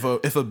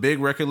 If a big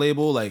record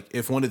label, like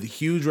if one of the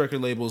huge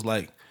record labels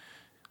like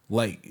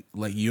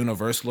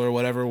Universal or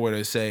whatever, where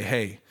they say,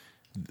 hey,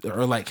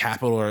 or like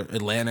Capitol or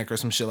Atlantic or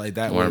some shit like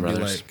that, where it'd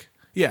be like,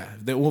 yeah,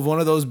 one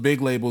of those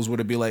big labels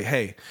would be like,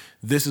 hey,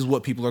 this is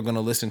what people are going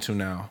to listen to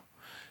now.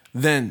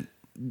 Then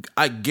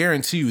I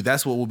guarantee you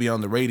that's what will be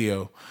on the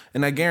radio.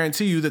 And I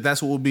guarantee you that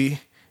that's what will be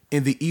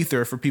in the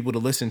ether for people to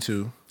listen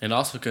to. It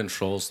also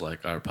controls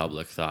like our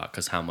public thought,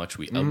 because how much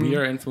we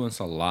are influenced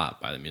a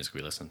lot by the music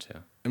we listen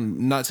to.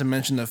 And not to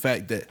mention the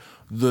fact that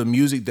the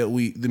music that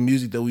we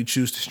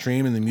choose to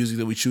stream and the music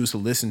that we choose to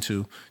listen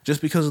to,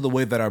 just because of the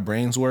way that our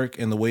brains work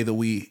and the way that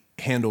we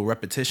handle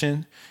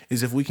repetition,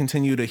 is if we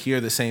continue to hear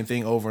the same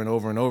thing over and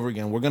over and over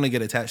again, we're going to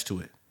get attached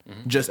to it,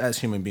 just as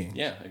human beings.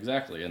 Yeah,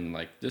 exactly. And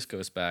like this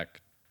goes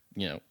back,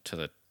 to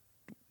the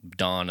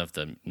dawn of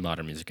the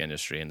modern music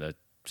industry in the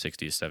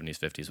 60s, 70s,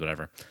 50s,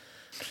 whatever.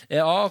 It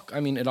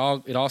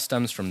all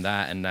stems from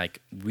that. And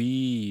like,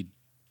 we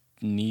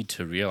need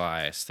to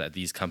realize that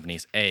these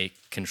companies, A,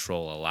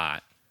 control a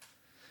lot,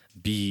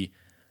 B,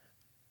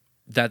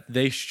 that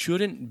they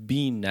shouldn't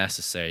be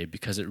necessary,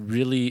 because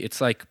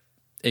it's like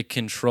it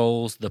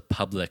controls the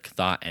public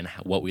thought and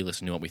what we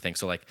listen to, what we think.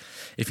 So like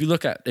if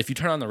you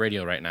turn on the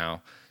radio right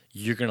now,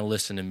 you're going to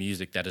listen to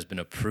music that has been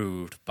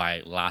approved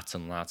by lots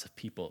and lots of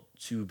people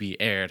to be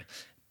aired.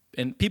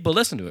 And people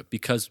listen to it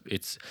because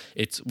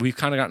we've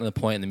kind of gotten to the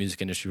point in the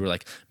music industry where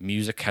like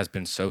music has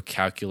been so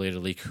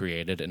calculatedly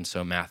created and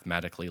so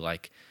mathematically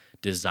like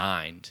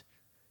designed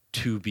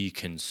to be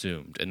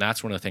consumed. And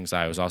that's one of the things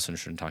I was also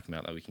interested in talking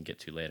about that we can get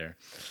to later,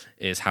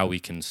 is how we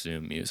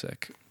consume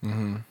music.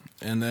 Mm-hmm.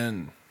 And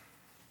then,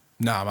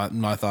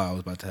 my thought I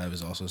was about to have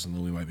is also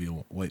something we might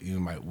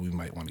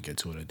want to get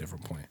to at a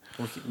different point.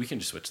 We can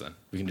just switch then.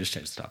 We can just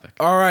change the topic.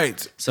 All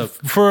right. So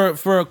for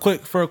a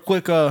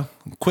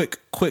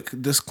quick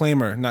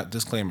disclaimer, not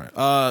disclaimer.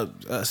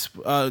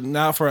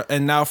 Now for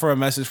a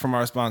message from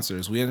our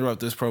sponsors. We interrupt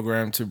this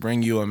program to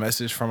bring you a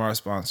message from our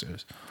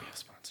sponsors. We have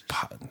sponsors.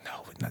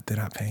 They're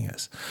not paying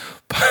us.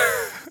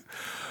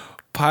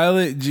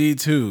 Pilot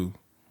G2,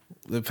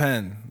 the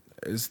pen.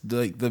 It's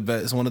like the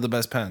best. It's one of the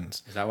best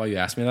pens. Is that why you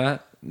asked me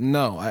that?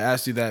 No, I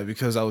asked you that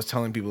because I was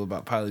telling people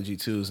about Pilot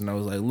G2s, and I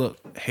was like, look,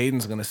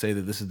 Hayden's gonna say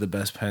that this is the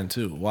best pen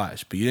too.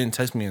 Watch, but you didn't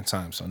text me in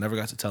time, so I never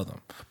got to tell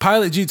them.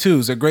 Pilot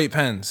G2s are great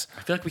pens.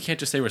 I feel like we can't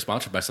just say we're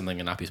sponsored by something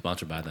and not be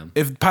sponsored by them.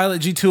 If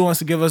Pilot G2 wants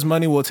to give us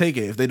money, we'll take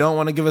it. If they don't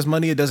want to give us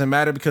money, it doesn't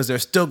matter because they're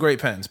still great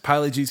pens.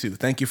 Pilot G2.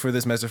 Thank you for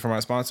this message from our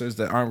sponsors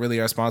that aren't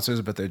really our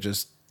sponsors, but they're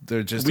just.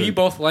 We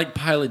both like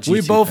Pilot G2 We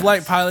both pens.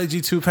 like Pilot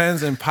G2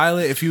 pens, and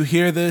Pilot, if you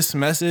hear this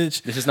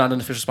message, This is not an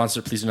official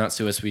sponsor. Please do not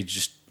sue us. We're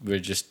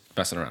just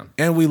messing around.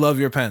 and we love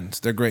your pens.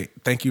 They're great.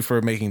 Thank you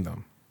for making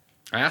them.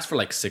 I asked for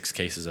like 6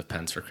 cases of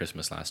pens for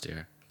Christmas last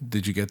year.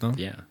 Did you get them?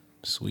 Yeah.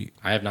 Sweet.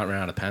 I have not run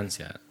out of pens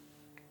yet.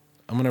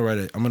 I'm gonna write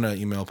it. I'm gonna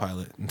email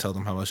Pilot and tell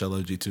them how much I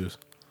love G2s.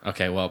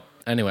 Okay, well,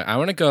 anyway, I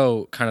want to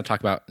go kind of talk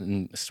about,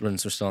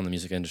 since we're still in the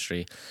music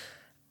industry,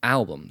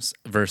 albums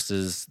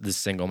versus the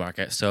single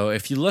market. So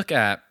if you look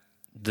at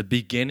the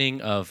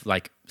beginning of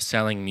like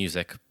selling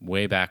music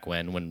way back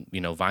when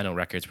vinyl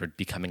records were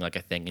becoming like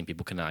a thing and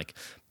people can like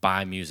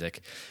buy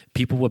music,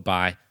 people would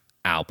buy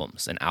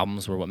albums, and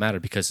albums were what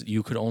mattered because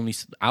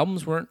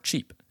albums weren't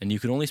cheap and you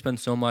could only spend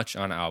so much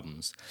on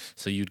albums.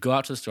 So you'd go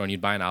out to the store and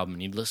you'd buy an album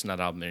and you'd listen to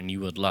that album and you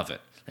would love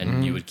it.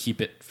 And you would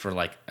keep it for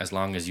like as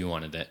long as you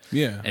wanted it.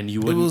 Yeah. And you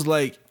wouldn't.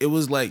 It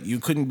was like you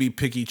couldn't be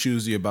picky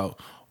choosy about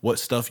what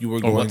stuff you were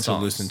going to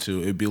songs. listen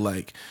to. It'd be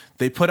like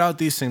they put out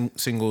these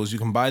singles. You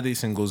can buy these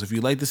singles. If you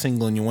like the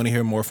single and you want to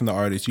hear more from the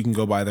artist, you can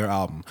go buy their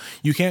album.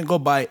 You can't go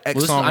buy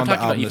X song on the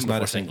album that's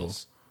not a single.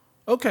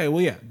 Okay,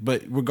 well, yeah,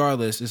 but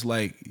regardless, it's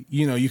like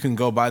you can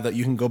go buy the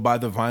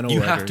vinyl.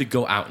 You record. have to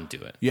go out and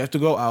do it. You have to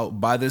go out,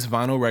 buy this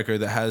vinyl record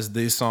that has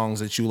these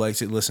songs that you like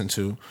to listen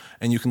to,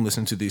 and you can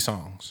listen to these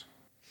songs.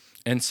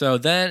 And so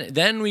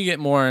then we get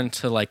more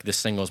into like the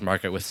singles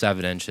market with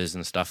 7 inches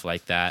and stuff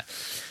like that,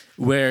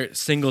 where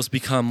singles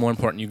become more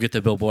important. You get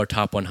the Billboard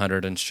Top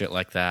 100 and shit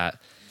like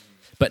that.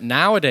 But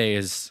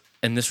nowadays,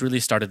 and this really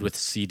started with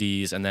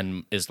CDs and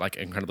then is like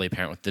incredibly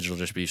apparent with digital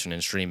distribution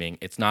and streaming,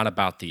 it's not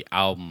about the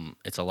album,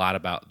 it's a lot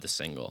about the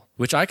single,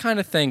 which I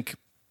kind of think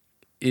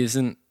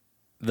isn't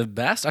the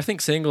best. I think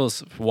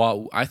singles,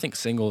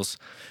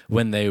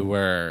 when they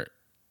were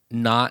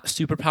not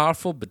super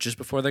powerful, but just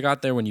before they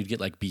got there, when you'd get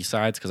like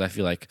B-sides, because I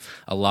feel like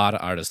a lot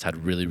of artists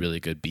had really, really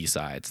good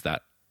B-sides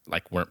that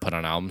like weren't put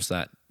on albums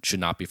that should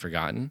not be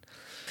forgotten.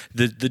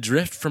 The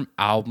drift from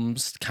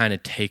albums kind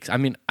of takes,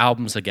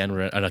 albums again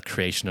were a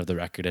creation of the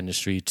record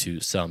industry to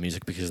sell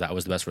music because that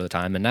was the best for the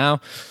time, and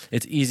now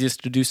it's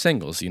easiest to do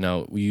singles.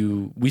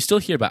 We still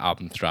hear about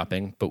albums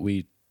dropping, but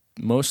we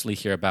mostly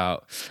hear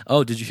about,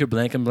 oh, did you hear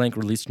blank and blank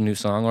released a new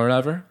song or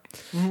whatever?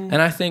 Mm-hmm.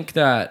 And I think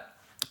that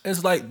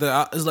it's like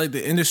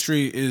the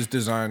industry is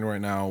designed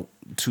right now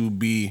to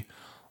be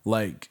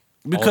like,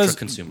 because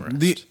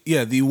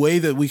ultra-consumerist. The way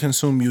that we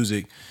consume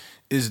music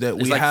is that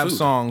we like have food.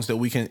 songs that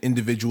we can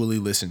individually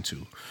listen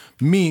to.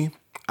 Me,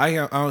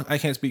 I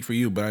can't speak for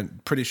you, but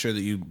I'm pretty sure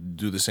that you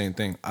do the same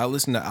thing. I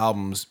listen to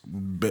albums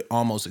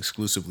almost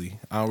exclusively.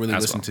 I don't really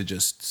listen to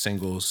just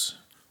singles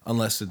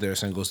unless they're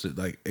singles that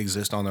like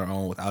exist on their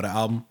own without an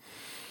album.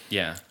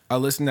 Yeah, I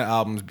listen to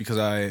albums because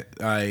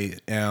I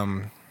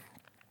am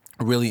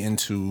really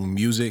into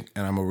music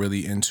and I'm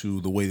really into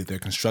the way that they're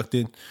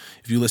constructed.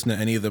 If you listen to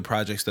any of the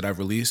projects that I've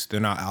released, they're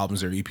not albums,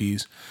 they're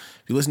EPs.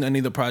 If you listen to any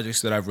of the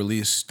projects that I've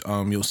released,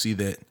 you'll see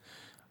that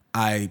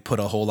I put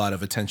a whole lot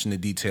of attention to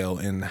detail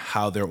in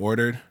how they're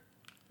ordered,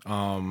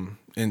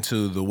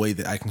 into the way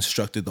that I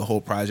constructed the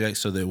whole project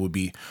so that it would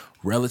be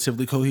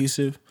relatively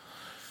cohesive.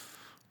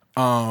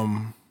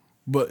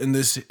 But in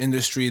this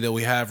industry that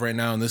we have right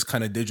now, in this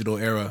kind of digital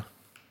era,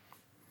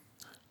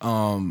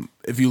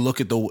 if you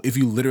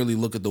literally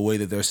look at the way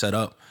that they're set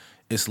up,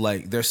 it's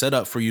like they're set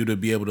up for you to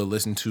be able to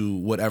listen to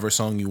whatever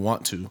song you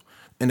want to.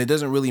 And it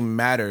doesn't really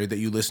matter that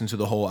you listen to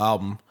the whole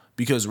album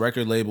because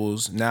record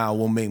labels now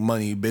will make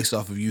money based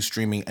off of you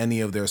streaming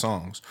any of their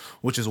songs,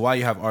 which is why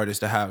you have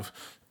artists that have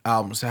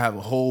albums that have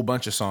a whole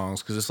bunch of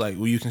songs, because it's like,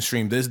 well, you can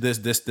stream this, and this,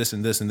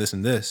 and this, and this,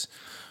 and this.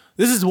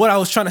 This is what I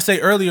was trying to say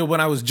earlier when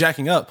I was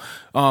jacking up.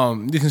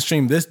 You can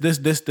stream this,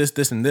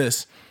 and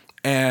this,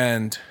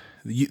 and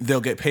they'll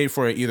get paid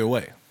for it either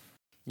way.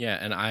 Yeah,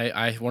 and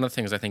I one of the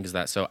things I think is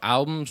that so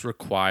albums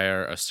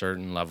require a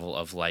certain level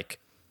of like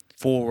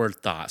forward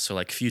thought, so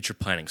like future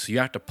planning. So you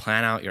have to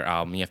plan out your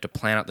album. You have to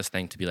plan out this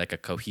thing to be like a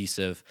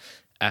cohesive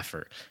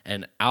effort.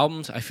 And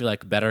albums, I feel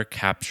like, better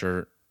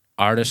capture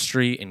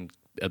artistry and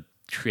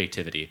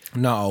creativity.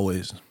 Not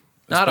always.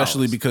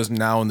 Especially because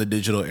now in the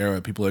digital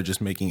era, people are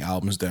just making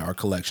albums that are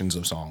collections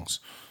of songs.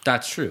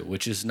 That's true,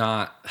 which is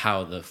not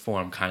how the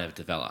form kind of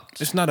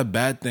developed. It's not a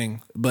bad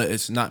thing, but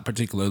it's not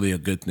particularly a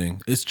good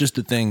thing. It's just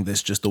a thing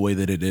that's just the way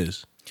that it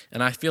is.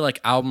 And I feel like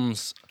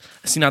albums...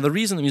 See, now the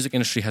reason the music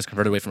industry has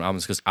converted away from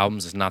albums is because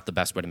albums is not the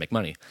best way to make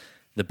money.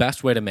 The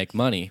best way to make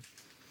money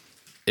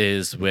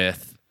is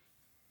with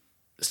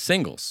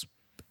singles.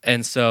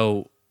 And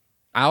so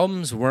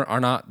albums are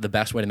not the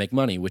best way to make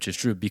money, which is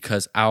true,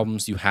 because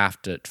albums, you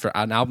have to... For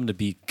an album to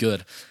be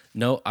good,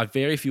 No,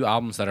 very few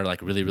albums that are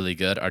like really, really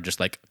good are just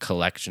like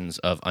collections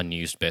of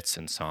unused bits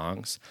and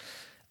songs.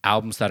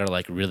 Albums that are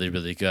like really,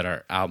 really good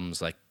are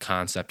albums like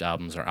concept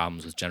albums or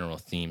albums with general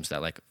themes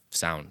that like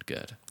sound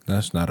good.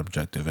 That's not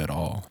objective at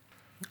all.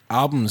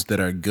 Albums that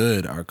are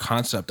good are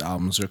concept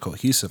albums or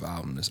cohesive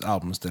albums.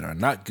 Albums that are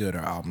not good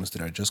are albums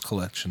that are just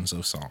collections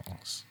of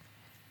songs.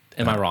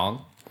 Am I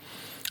wrong?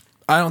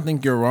 I don't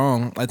think you're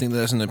wrong. I think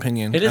that's an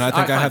opinion. It is, and I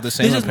think I have the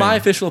same This opinion. is my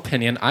official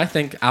opinion. I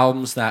think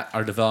albums that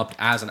are developed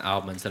as an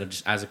album instead of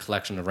just as a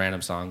collection of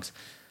random songs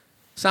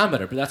sound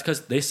better. But that's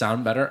because they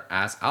sound better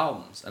as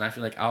albums. And I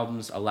feel like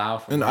albums allow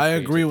for And more I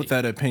agree with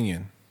creativity. that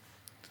opinion.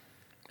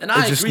 And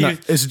I It's agree.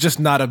 it's just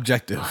not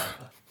objective.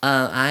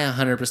 I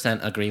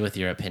 100% agree with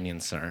your opinion,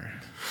 sir.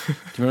 Do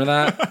you remember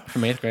that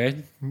from 8th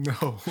grade?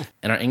 No.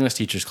 In our English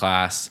teacher's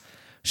class,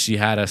 she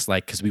had us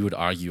like, because we would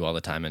argue all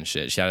the time and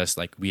shit. She had us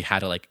like, we had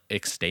to like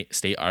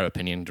state our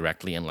opinion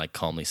directly and like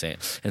calmly say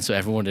it. And so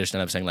everyone just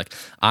ended up saying like,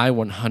 I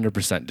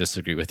 100%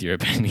 disagree with your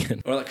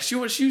opinion. Or like, she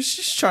was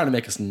just trying to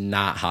make us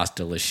not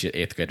hostile as shit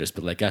 8th graders.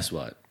 But like, guess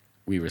what?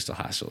 We were still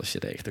hostile as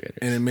shit 8th graders.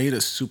 And it made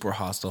us super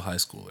hostile high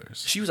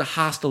schoolers. She was a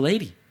hostile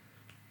lady.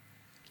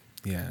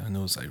 Yeah, and it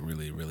was like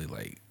really, really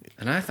like.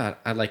 And I thought,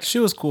 I like, She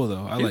was cool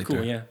though. I she was liked cool,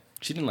 her. yeah.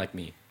 She didn't like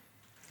me.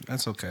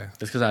 That's okay.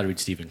 That's because I'd read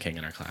Stephen King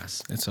in our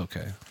class. It's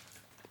okay.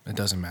 It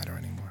doesn't matter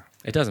anymore.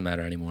 It doesn't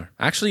matter anymore.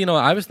 Actually, you know,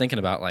 I was thinking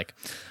about like,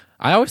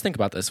 I always think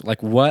about this.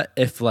 Like, what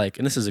if like,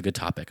 and this is a good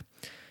topic,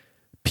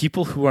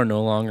 people who are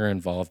no longer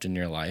involved in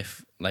your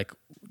life, like,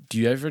 do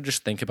you ever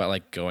just think about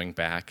like going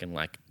back and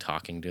like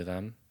talking to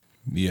them?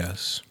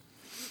 Yes.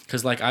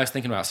 Because like I was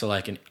thinking about, so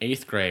like in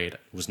 8th grade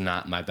was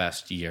not my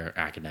best year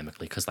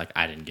academically because like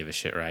I didn't give a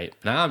shit, right?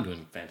 Now I'm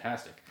doing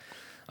fantastic.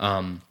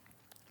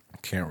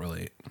 Can't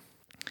relate.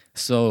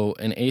 So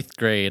in 8th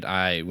grade,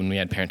 when we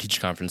had parent-teacher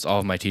conference, all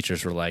of my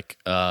teachers were like,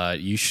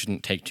 you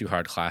shouldn't take too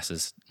hard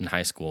classes in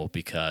high school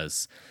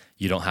because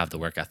you don't have the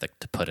work ethic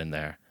to put in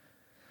there.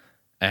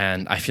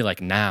 And I feel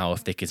like now,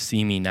 if they could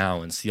see me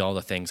now and see all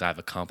the things I've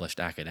accomplished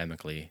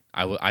academically,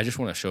 I just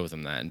want to show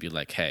them that and be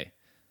like, hey,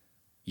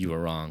 you were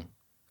wrong.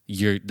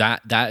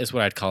 That is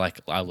what I'd call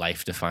like a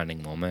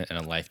life-defining moment and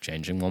a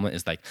life-changing moment.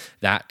 Is like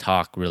that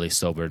talk really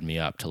sobered me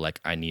up to like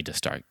I need to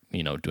start,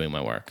 doing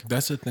my work.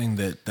 That's a thing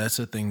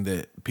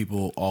that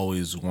people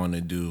always want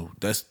to do.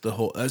 That's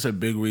a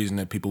big reason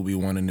that people be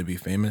wanting to be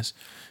famous,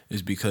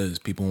 is because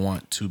people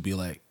want to be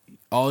like,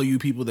 all you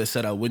people that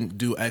said I wouldn't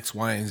do X,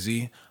 Y, and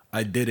Z,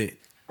 I did it.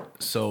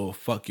 So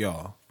fuck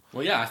y'all.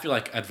 Well, yeah, I feel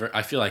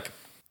like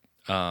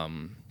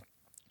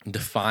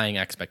defying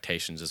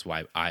expectations is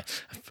why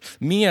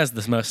me as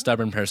the most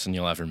stubborn person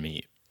you'll ever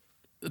meet,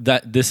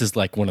 that this is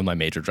like one of my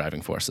major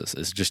driving forces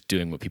is just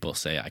doing what people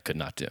say I could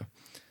not do.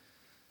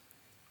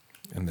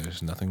 And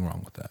there's nothing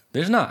wrong with that.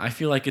 There's not. I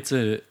feel like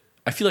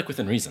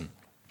within reason.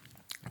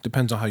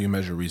 Depends on how you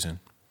measure reason.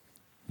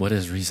 What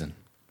is reason?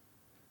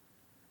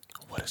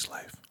 What is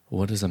life?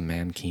 What is a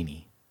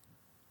mankini?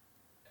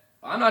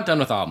 I'm not done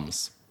with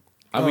albums.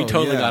 We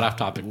totally got off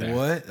topic there.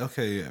 What?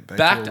 Okay, yeah. Back to to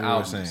what we were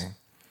albums.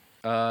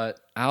 saying.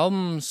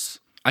 Albums,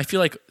 I feel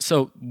like,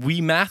 so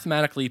we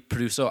mathematically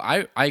produce, so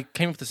I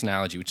came up with this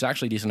analogy, which is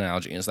actually a decent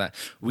analogy, is that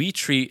we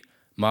treat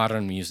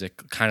modern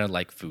music kind of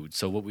like food.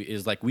 So what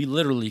we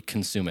literally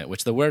consume it,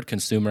 which the word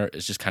consumer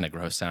is just kind of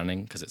gross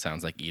sounding because it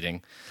sounds like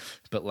eating.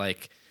 But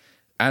like,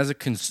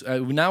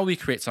 now we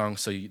create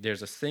songs, so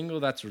there's a single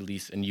that's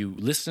released and you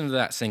listen to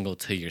that single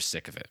till you're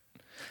sick of it.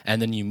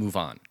 And then you move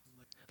on.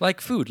 Like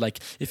food, like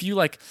if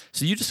you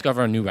so you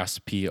discover a new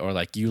recipe or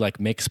like you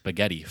make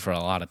spaghetti for a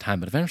lot of time,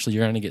 but eventually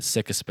you're gonna get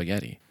sick of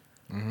spaghetti.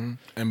 Mm-hmm.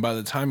 And by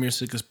the time you're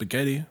sick of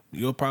spaghetti,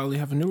 you'll probably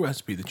have a new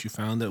recipe that you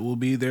found that will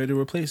be there to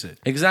replace it.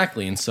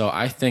 Exactly, and so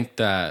I think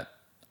that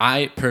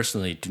I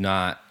personally do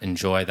not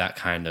enjoy that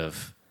kind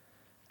of.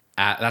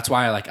 That's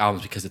why I like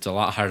albums, because it's a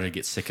lot harder to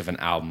get sick of an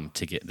album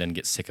than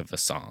get sick of a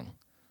song.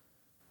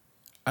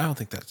 I don't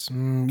think that's...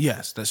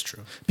 yes, that's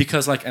true.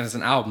 Because like as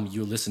an album,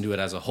 you listen to it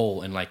as a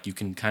whole and like you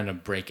can kind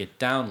of break it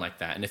down like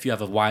that. And if you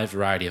have a wide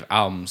variety of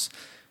albums,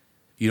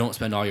 you don't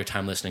spend all your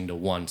time listening to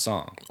one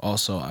song.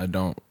 Also, I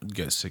don't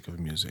get sick of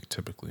music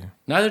typically.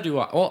 Neither do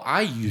I. Well,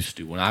 I used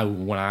to. When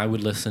I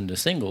would listen to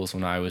singles,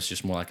 when I was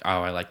just more like,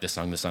 oh, I like this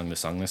song, this song, this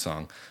song, this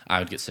song, I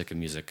would get sick of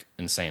music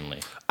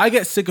insanely. I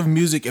get sick of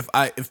music if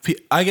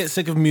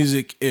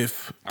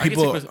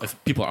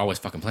People are always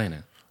fucking playing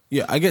it.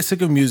 Yeah, I get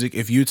sick of music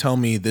if you tell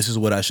me this is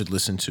what I should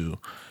listen to.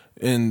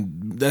 And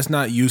that's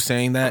not you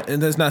saying that.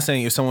 And that's not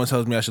saying if someone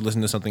tells me I should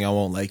listen to something, I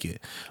won't like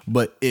it.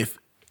 But if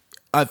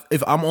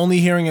I'm only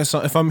hearing a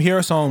song, if I'm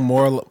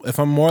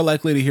more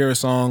likely to hear a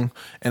song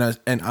and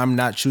I'm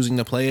not choosing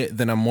to play it,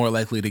 then I'm more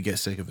likely to get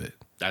sick of it.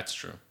 That's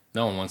true.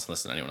 No one wants to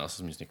listen to anyone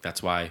else's music.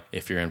 That's why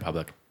if you're in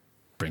public,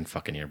 bring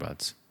fucking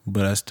earbuds.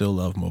 But I still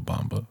love Mo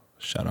Bamba.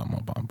 Shout out Mo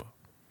Bamba.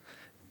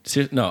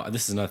 No,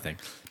 this is another thing.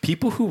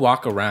 People who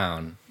walk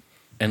around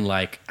and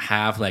like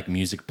have like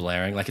music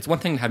blaring. Like it's one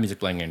thing to have music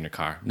blaring in your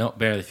car. No,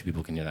 barely few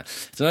people can do that.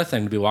 It's another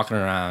thing to be walking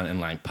around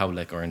in like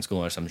public or in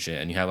school or some shit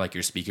and you have like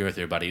your speaker with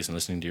your buddies and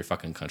listening to your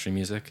fucking country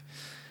music.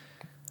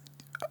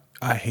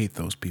 I hate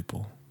those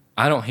people.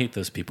 I don't hate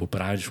those people,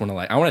 but I just want to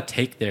I want to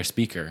take their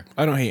speaker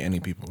I don't hate any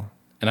people.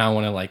 and I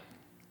want to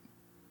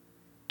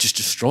just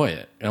destroy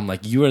it. And I'm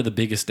like, you are the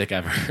biggest dick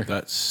ever.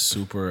 That's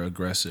super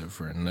aggressive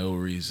for no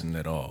reason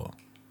at all.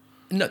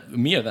 No,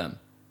 me or them?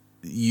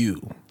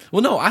 You.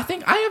 Well, no, I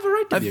think I have a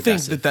right to be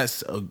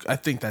aggressive. I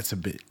think that's a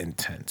bit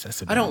intense.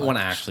 That's a bit I don't want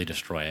to much. actually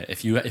destroy it.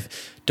 If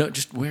don't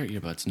just wear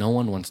earbuds. No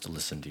one wants to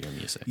listen to your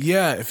music.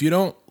 Yeah, if you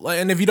don't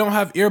and if you don't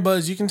have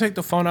earbuds, you can take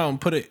the phone out and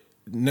put it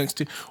next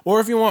to. Or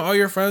if you want all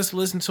your friends to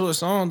listen to a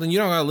song, then you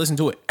don't gotta listen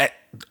to it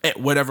at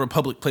whatever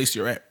public place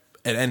you're at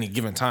any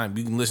given time.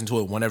 You can listen to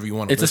it whenever you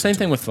want to. It's the same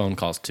thing with phone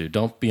calls too.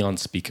 Don't be on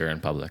speaker in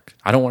public.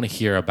 I don't want to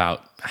hear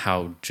about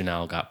how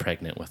Janelle got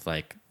pregnant with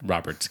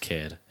Robert's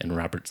kid, and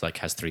Robert's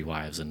has 3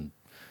 wives in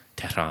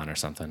Tehran or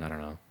something. I don't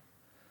know.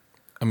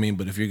 I mean,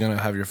 but if you're gonna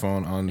have your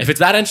phone on, If it's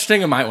that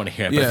interesting, I might want to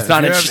hear it. But yeah, if it's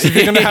not interesting, if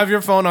you're gonna have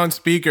your phone on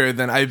speaker,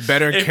 then I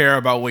better care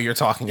about what you're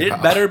talking it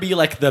about. better be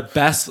the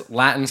best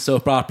Latin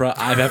soap opera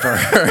I've ever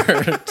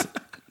heard.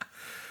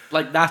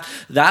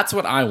 That's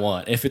what I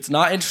want. If it's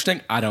not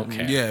interesting, I don't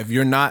care. Yeah, if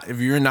you're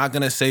not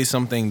gonna say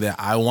something that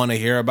I want to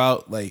hear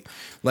about, like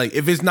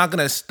if it's not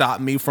gonna stop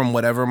me from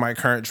whatever my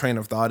current train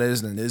of thought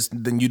is,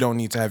 then you don't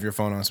need to have your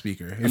phone on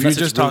speaker. If you're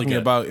just talking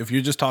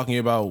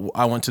about,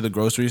 I went to the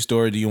grocery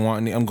store. Do you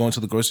want any? I'm going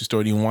to the grocery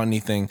store. Do you want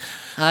anything?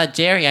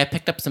 Jerry, I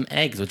picked up some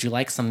eggs. Would you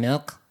like some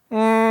milk?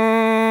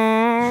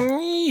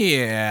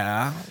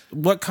 Yeah.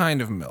 What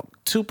kind of milk?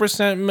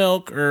 2%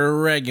 milk or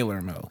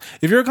regular milk?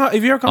 If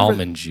you're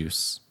Almond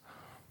juice.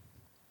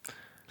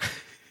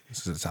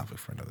 This is a topic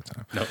for another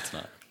time. No, it's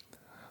not.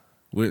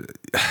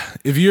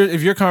 If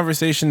your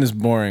conversation is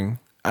boring,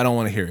 I don't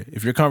want to hear it.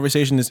 If your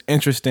conversation is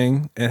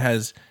interesting and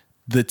has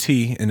the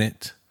tea in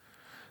it,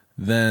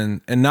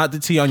 then and not the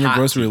tea on your Hot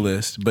grocery tea.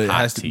 list, but it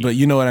Hot has to, tea. but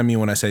you know what I mean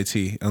when I say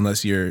tea.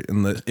 Unless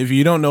if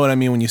you don't know what I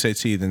mean when you say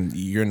tea, then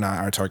you're not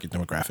our target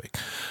demographic.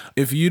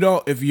 If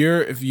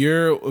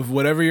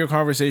whatever your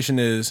conversation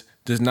is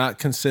does not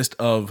consist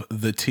of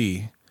the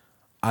tea,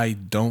 I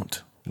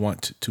don't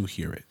want to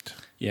hear it.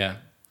 Yeah.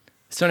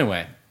 So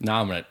anyway, now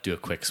I'm going to do a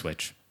quick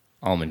switch.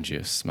 Almond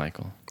juice,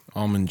 Michael.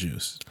 Almond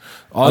juice,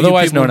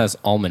 Otherwise known as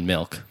almond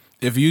milk.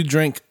 If you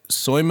drink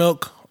soy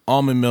milk,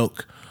 almond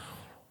milk,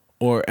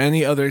 or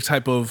any other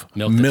type of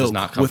Milk that does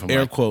not come with from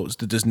air quotes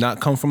that does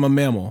not come from a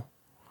mammal,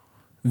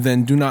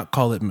 then do not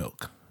call it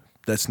milk.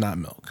 That's not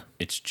milk.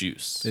 It's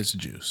juice. It's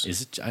juice.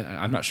 Is it?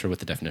 I'm not sure what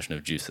the definition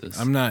of juice is.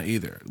 I'm not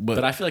either,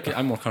 but I feel like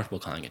I'm more comfortable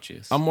calling it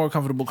juice. I'm more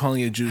comfortable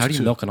calling it juice. How do you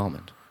too. milk an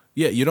almond?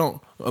 Yeah, you don't.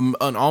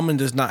 An almond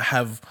does not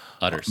have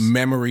Udders.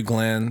 mammary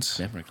glands.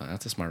 Mammary gland.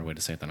 That's a smarter way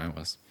to say it than I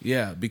was.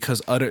 Yeah,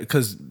 because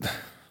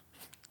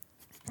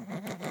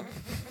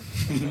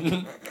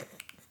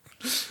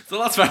So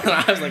that's fine.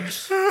 I was like,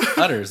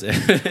 udders.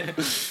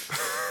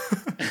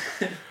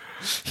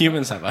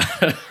 Humans have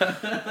udders.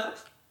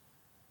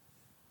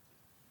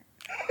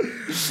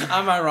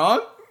 Am I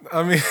wrong?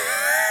 I mean,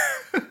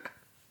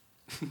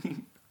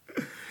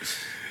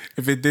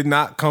 if it did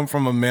not come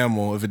from a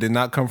mammal, if it did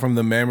not come from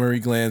the mammary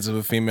glands of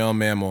a female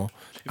mammal,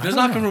 If it does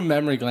not come from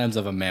mammary glands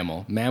of a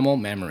mammal,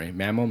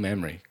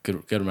 mammary.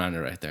 Good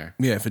reminder right there.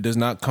 yeah, if it does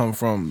not come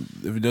from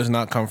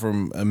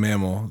a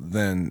mammal,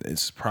 then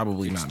it's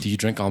probably not. Do you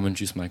drink almond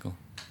juice, Michael?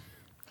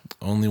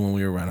 Only when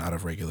we run out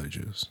of regular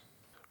juice.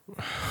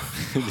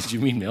 Did you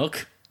mean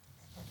milk?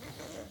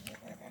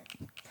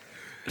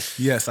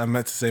 Yes, I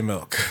meant to say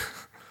milk.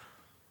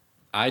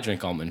 I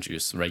drink almond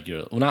juice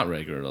regularly. Well, not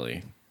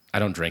regularly. I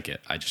don't drink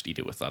it. I just eat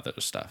it with other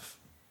stuff.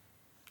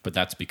 But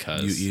that's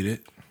because You eat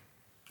it?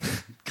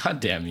 God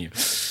damn you!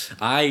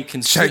 I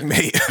can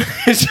Checkmate.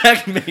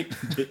 Checkmate.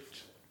 Bitch.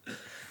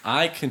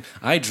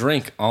 I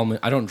drink almond.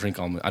 I don't drink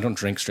almond. I don't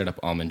drink straight up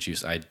almond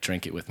juice. I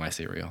drink it with my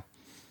cereal.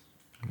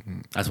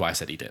 Mm-hmm. That's why I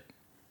said eat it.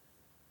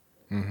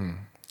 Mm-hmm.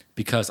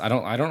 Because I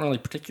don't really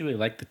particularly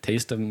like the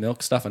taste of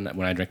milk stuff, and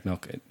when I drink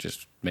milk, it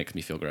just makes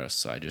me feel gross.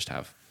 So I just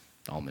have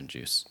almond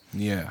juice.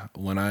 Yeah,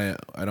 when I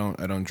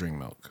don't drink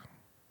milk.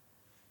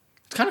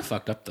 It's kind of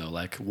fucked up though.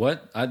 Like,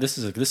 what? This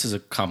is a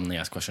commonly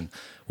asked question.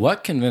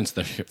 What convinced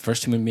the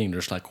first human being to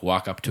just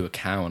walk up to a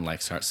cow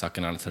and start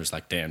sucking on it? So it's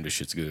damn, this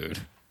shit's good.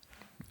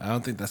 I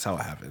don't think that's how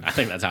it happened. I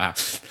think that's how.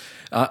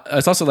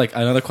 It's also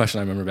another question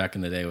I remember back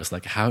in the day was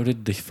how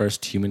did the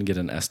first human get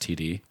an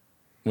STD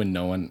when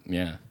no one?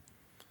 Yeah,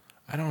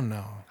 I don't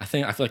know. I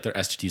feel like there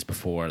are STDs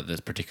before this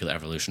particular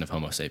evolution of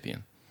Homo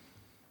sapien,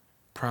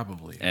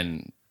 Probably.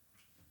 and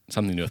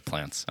something to do with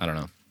plants. I don't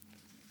know.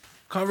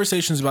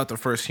 Conversations about the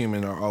first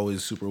human are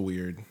always super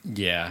weird.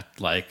 Yeah,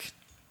 I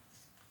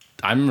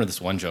remember this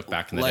one joke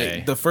back in the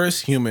day. The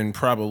first human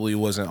probably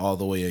wasn't all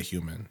the way a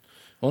human.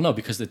 Well, no,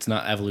 because it's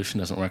not evolution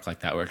doesn't work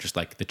like that. Where it's just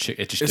the chick.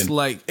 It just It's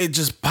didn't, it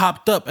just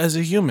popped up as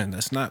a human.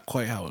 That's not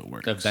quite how it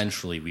works.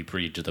 eventually we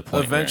breed to the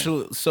point.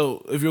 Eventually,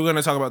 so if you're going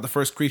to talk about the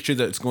first creature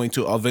that's going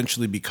to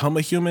eventually become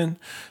a human,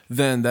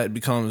 then that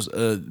becomes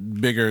a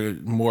bigger,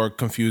 more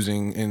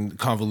confusing and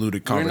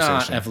convoluted We're not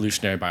conversation.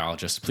 evolutionary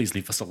biologists. Please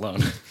leave us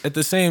alone. At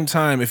the same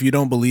time, if you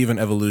don't believe in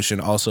evolution,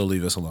 also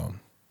leave us alone.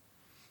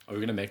 Are we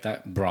gonna make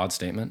that broad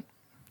statement?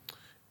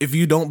 if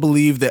you don't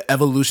believe that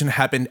evolution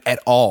happened at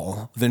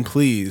all, then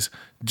please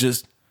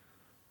just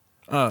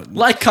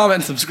Like,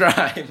 comment,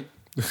 subscribe.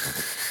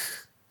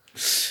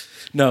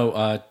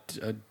 No,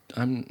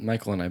 I'm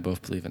Michael and I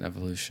both believe in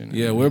evolution.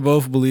 yeah, we're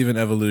both believe in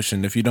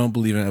evolution. If you don't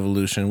believe in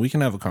evolution, we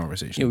can have a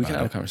conversation. Yeah, we about can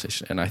have a it.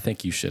 conversation, and I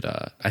think you should.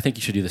 I think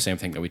you should do the same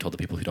thing that we told the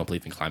people who don't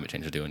believe in climate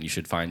change to do, and you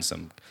should find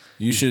some.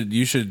 You should talk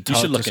You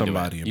should look to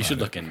somebody. into it. About You should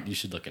it. look in. You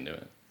should look into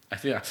it. I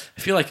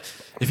feel like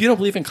if you don't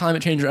believe in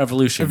climate change or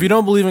evolution, If you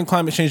don't believe in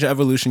climate change or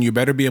evolution, you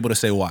better be able to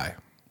say why.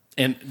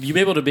 and you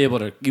better be able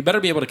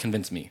to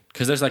convince me,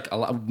 because there's like a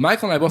lot.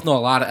 Michael and I both know a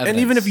lot of evidence. And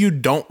even if you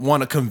don't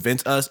want to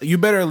convince us, you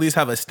better at least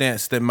have a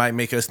stance that might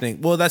make us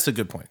think, well, that's a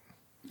good point.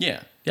 yeah,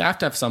 you have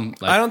to have some.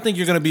 Like, I don't think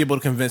you're going to be able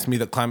to convince me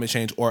that climate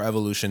change or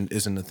evolution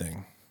isn't a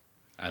thing.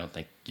 I don't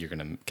think you're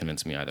gonna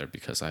convince me either,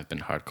 because I've been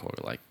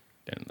hardcore like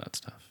in that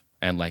stuff.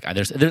 And like,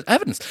 there's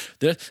evidence.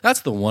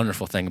 That's the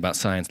wonderful thing about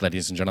science,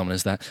 ladies and gentlemen,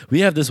 is that we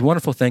have this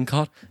wonderful thing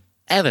called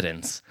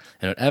evidence.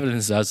 And what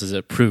evidence does is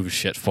it proves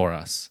shit for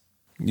us.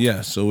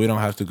 Yeah, so we don't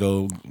have to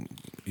go.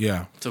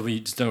 Yeah. So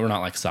we're not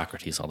like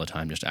Socrates all the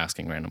time, just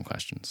asking random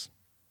questions.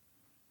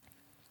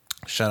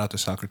 Shout out to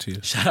Socrates,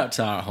 Shout out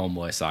to our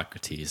homeboy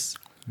Socrates,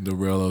 the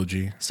real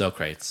OG.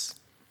 Socrates.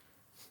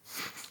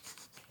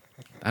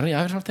 I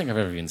don't think I've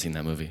ever even seen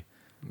that movie.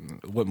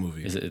 What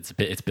movie?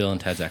 It's Bill and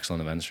Ted's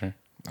Excellent Adventure.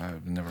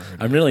 I've never heard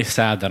of I'm really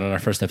sad that on our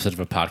first episode of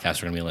a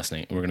podcast we're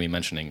gonna be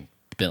mentioning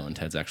Bill and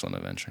Ted's Excellent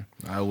Adventure.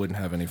 it. I wouldn't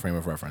have any frame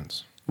of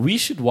reference. We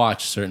should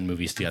watch certain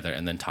movies together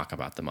and then talk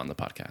about them on the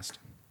podcast.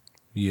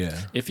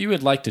 Yeah. If you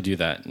would like to do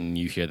that and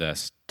you hear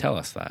this, tell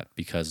us that,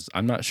 because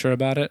I'm not sure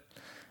about it.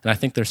 And I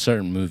think there's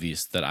certain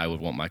movies that I would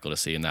want Michael to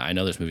see, and that I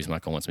know there's movies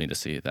Michael wants me to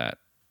see that.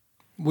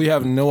 We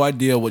have no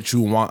idea what you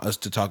want us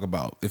to talk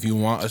about. If you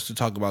want us to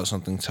talk about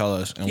something, tell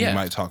us, and Yeah. we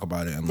might talk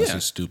about it unless Yeah.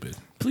 it's stupid.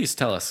 Please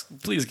tell us.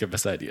 Please give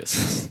us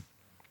ideas.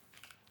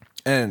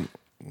 And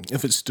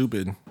if it's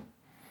stupid,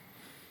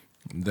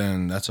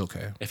 then that's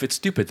okay. If it's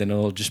stupid, then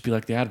it'll just be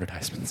like the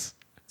advertisements.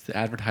 It's the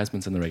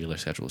advertisements in the regular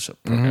schedule show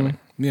programming.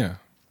 Yeah.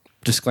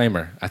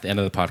 Disclaimer, at the end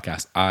of the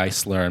podcast, I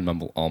slur and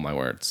mumble all my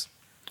words.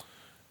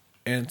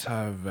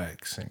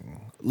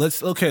 Anti-vaxxing. Let's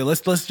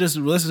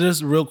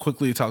just real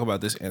quickly talk about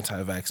this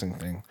anti-vaxxing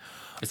thing.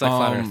 It's like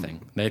flat earth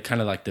thing. They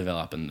kind of like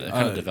develop, and they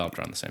kind of developed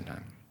around the same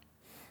time.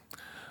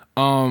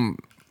 I'm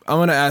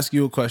gonna ask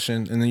you a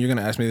question, and then you're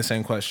gonna ask me the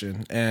same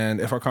question.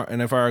 And if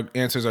our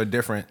answers are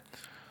different,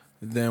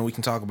 then we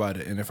can talk about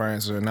it. And if our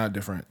answers are not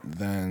different,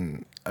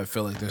 then I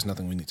feel like there's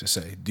nothing we need to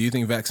say. Do you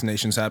think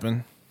vaccinations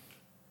happen?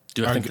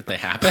 Do I think that they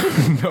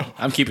happen? No.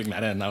 I'm keeping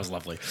that in. That was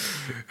lovely.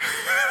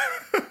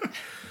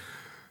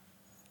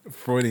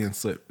 Freudian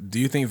slip. Do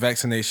you think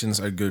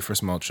vaccinations are good for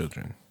small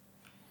children?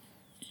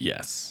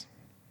 Yes.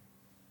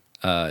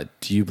 Do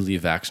you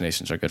believe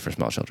vaccinations are good for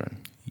small children?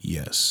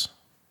 Yes.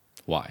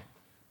 Why?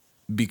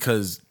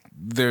 Because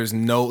there's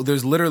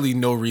literally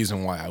no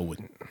reason why I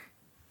wouldn't.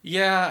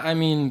 Yeah, I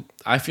mean,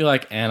 I feel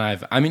like I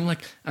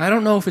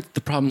don't know if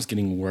the problem's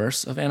getting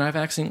worse of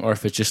anti-vaxxing, or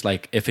if it's just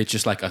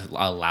like a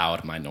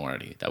loud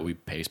minority that we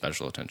pay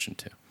special attention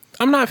to.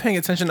 I'm not paying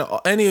attention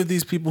to any of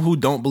these people who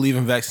don't believe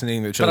in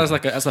vaccinating their children.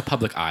 But as a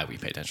public eye, we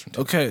pay attention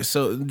to. Okay,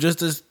 so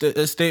just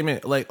a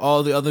statement, like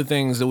all the other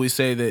things that we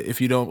say, that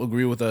if you don't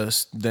agree with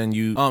us, then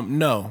you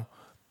no.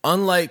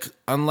 Unlike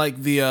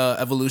the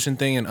evolution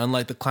thing, and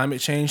unlike the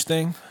climate change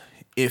thing,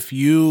 if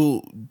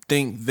you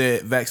think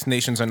that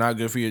vaccinations are not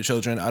good for your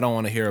children, I don't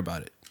want to hear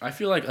about it. I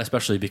feel like,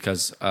 especially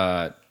because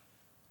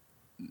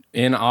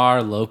in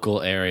our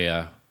local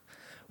area,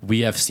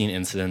 we have seen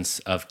incidents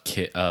of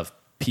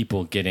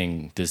people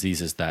getting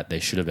diseases that they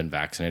should have been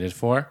vaccinated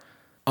for.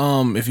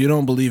 If you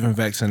don't believe in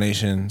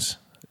vaccinations,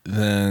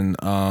 then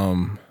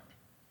I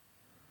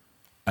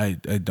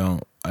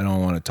don't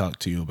want to talk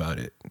to you about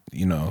it.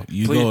 You know,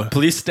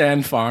 Please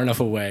stand far enough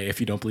away if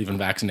you don't believe in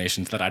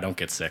vaccinations that I don't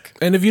get sick.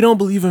 And if you don't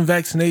believe in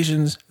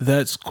vaccinations,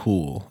 that's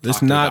cool.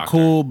 It's not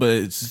cool, but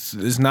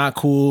it's not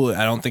cool.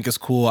 I don't think it's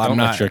cool. Don't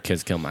let your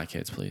kids kill my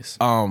kids, please.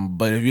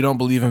 But if you don't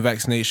believe in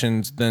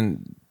vaccinations,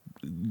 then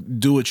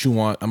do what you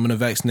want. I'm gonna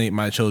vaccinate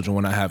my children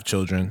when I have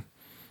children.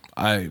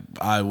 I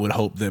would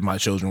hope that my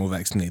children will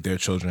vaccinate their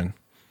children.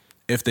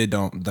 If they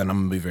don't, then I'm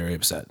gonna be very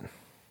upset.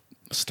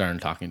 Stern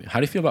talking to you. How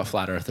do you feel about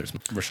flat earthers,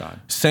 Rashad?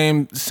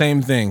 Same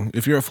thing.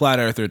 If you're a flat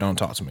earther, don't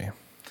talk to me.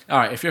 All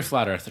right, if you're a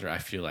flat earther, I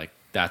feel like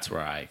that's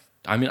where I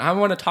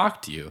want to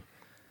talk to you,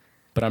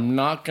 but I'm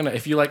not gonna.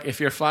 If you're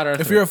a flat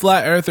earther, If you're a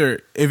flat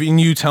earther, if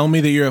you tell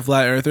me that you're a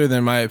flat earther,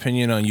 then my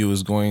opinion on you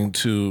is going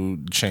to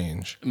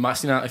change.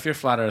 if you're a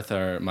flat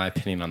earther, my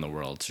opinion on the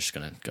world's just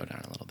gonna go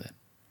down a little bit.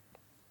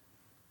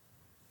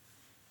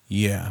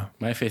 Yeah.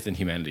 My faith in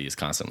humanity is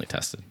constantly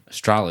tested.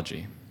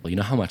 Astrology. Well, you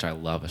know how much I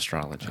love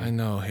astrology. I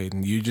know,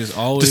 Hayden. You just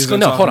always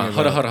Hold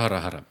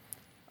on.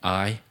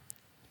 I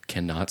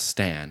cannot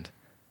stand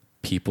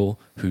people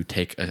who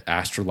take an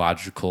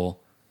astrological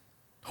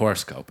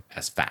horoscope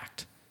as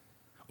fact,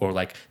 or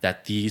like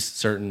that these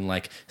certain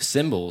like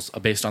symbols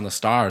based on the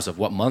stars of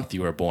what month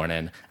you were born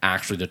in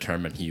actually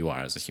determine who you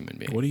are as a human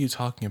being. What are you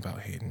talking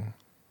about, Hayden?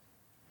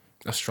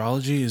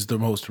 Astrology is the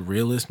most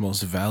realist,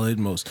 most valid,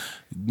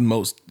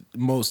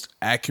 most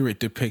accurate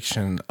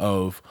depiction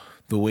of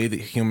the way that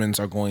humans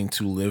are going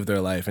to live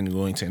their life and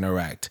going to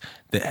interact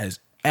that has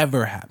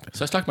ever happened.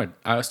 So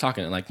I was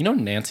talking like, you know,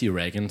 Nancy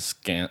Reagan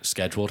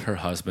scheduled her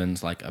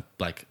husband's like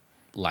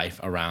life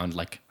around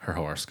like her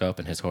horoscope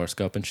and his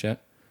horoscope and shit.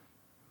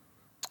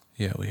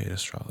 Yeah, we hate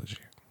astrology.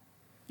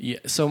 Yeah.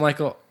 So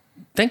Michael,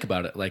 think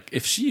about it. Like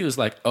if she was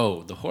like,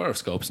 oh, the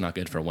horoscope's not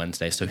good for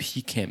Wednesday, so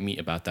he can't meet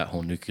about that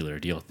whole nuclear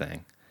deal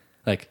thing.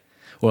 Like,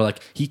 or like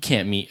he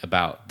can't meet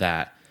about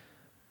that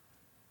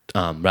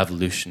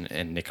revolution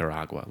in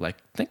Nicaragua. Like,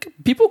 think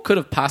people could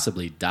have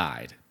possibly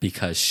died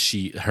because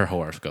her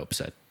horoscope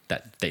said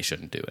that they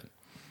shouldn't do it.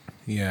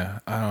 Yeah,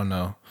 I don't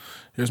know.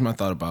 Here's my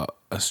thought about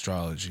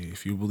astrology.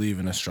 If you believe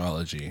in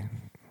astrology,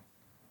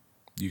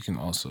 you can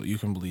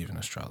believe in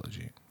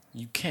astrology.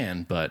 You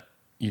can, but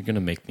you're gonna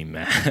make me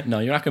mad. No,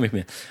 you're not gonna make me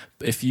mad.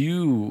 If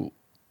you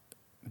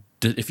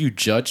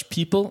judge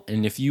people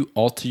and if you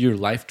alter your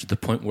life to the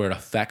point where it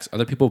affects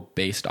other people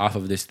based off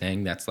of this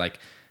thing that's like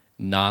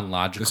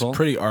non-logical. It's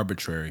pretty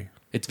arbitrary.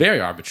 It's very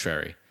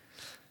arbitrary.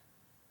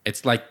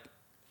 It's like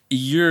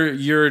you're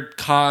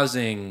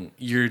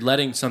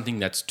letting something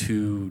that's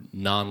too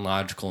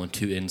non-logical and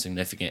too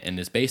insignificant, and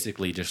it's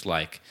basically just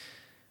like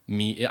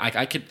me.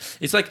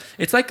 It's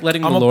like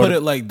letting I'm gonna put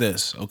it like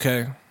this,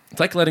 okay? It's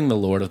like letting the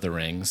Lord of the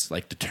Rings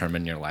like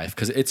determine your life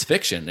because it's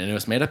fiction and it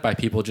was made up by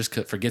people just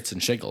for gits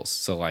and shiggles.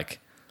 So like,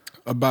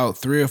 about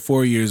 3 or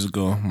 4 years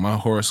ago, my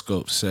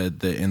horoscope said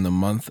that in the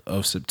month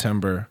of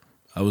September,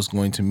 I was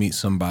going to meet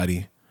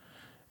somebody,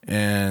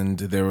 and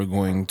we're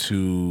going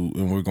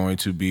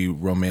to be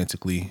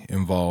romantically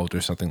involved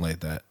or something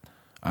like that.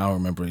 I don't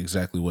remember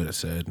exactly what it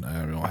said.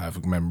 I don't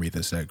have a memory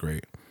that's that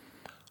great.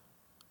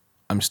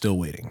 I'm still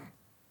waiting.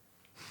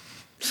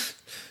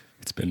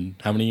 It's been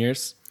how many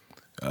years?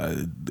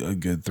 A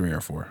good 3 or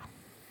 4.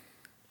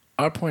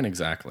 Our point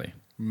exactly.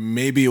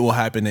 Maybe it will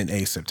happen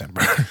in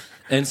September.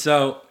 And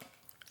so,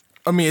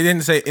 I mean, it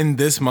didn't say in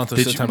this month of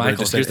September. Michael, it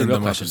just here's said the in real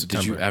the month question. of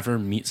September. Did you ever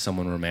meet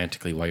someone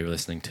romantically while you were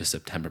listening to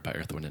September by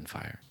Earth, Wind, and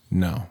Fire?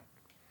 No.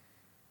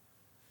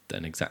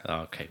 Then exactly.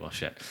 Okay, well,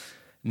 shit.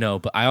 No,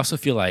 but I also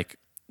feel like,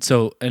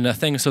 so, and the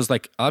thing, so it's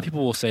like, a lot of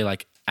people will say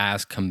like,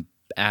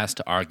 as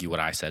to argue what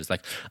I said. It's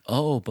like,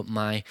 oh, but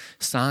my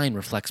sign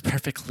reflects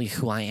perfectly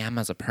who I am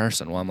as a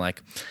person. Well, I'm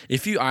like,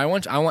 I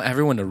want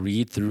everyone to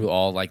read through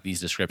all like these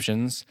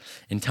descriptions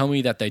and tell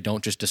me that they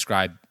don't just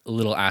describe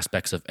little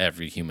aspects of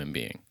every human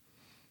being.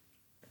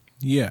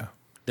 Yeah.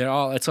 They're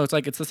all, it's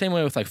the same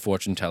way with like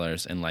fortune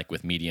tellers and like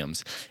with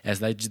mediums, as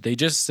they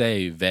just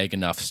say vague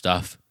enough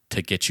stuff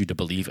to get you to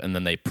believe, and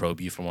then they probe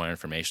you for more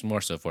information.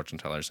 More so fortune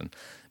tellers and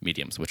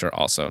mediums, which are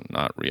also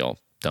not real.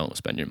 Don't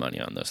spend your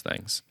money on those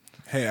things.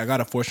 Hey, I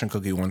got a fortune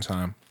cookie one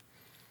time.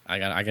 I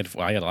got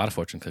a lot of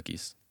fortune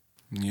cookies.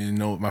 You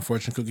know what my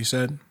fortune cookie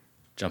said?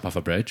 Jump off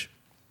a bridge?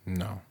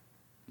 No.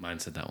 Mine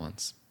said that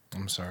once.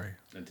 I'm sorry.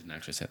 It didn't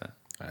actually say that.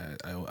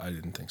 I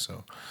didn't think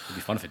so. It'd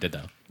be fun if it did,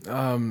 though.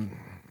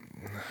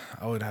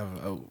 I would have.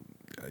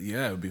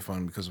 Yeah, it would be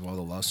fun because of all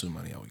the lawsuit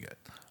money I would get.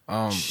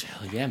 Hell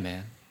yeah,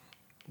 man.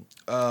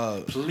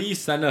 Please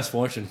send us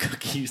fortune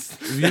cookies.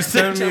 If you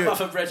send Jump off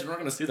a bridge, and we're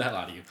gonna sue the hell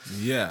out of you.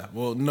 Yeah.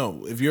 Well,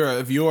 no. If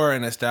you are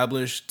an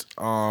established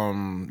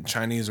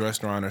Chinese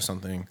restaurant or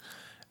something,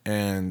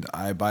 and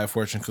I buy a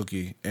fortune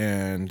cookie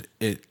and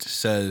it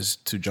says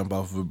to jump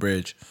off of a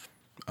bridge,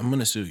 I'm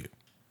gonna sue you.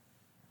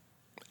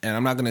 And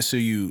I'm not gonna sue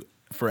you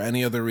for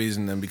any other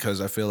reason than because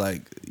I feel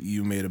like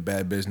you made a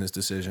bad business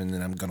decision,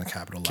 and I'm gonna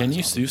capitalize. Can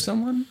you sue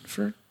someone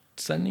for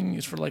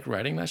like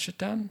writing that shit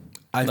down?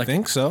 I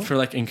think so. For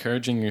like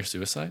encouraging your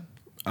suicide?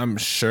 I'm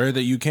sure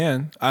that you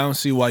can. I don't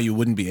see why you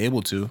wouldn't be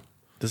able to.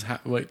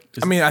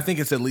 I think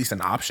it's at least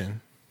an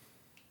option.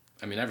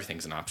 I mean,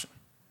 everything's an option.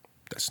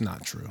 That's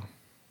not true.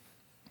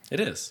 It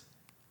is.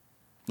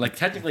 Like,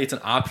 technically, it's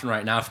an option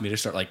right now for me to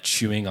start like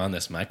chewing on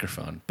this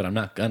microphone, but I'm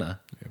not gonna.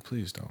 Yeah,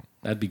 please don't.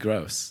 That'd be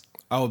gross.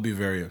 I would be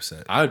very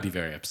upset. I would be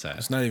very upset.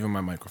 It's not even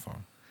my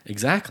microphone.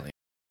 Exactly.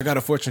 I got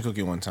a fortune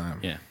cookie one time.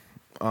 Yeah.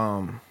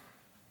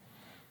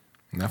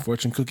 And that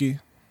fortune cookie,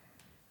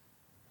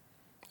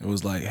 it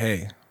was like,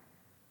 hey,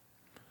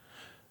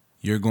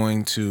 you're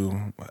going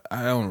to,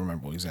 I don't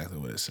remember exactly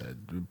what it said.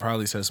 It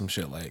probably said some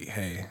shit like,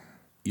 hey,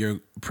 you're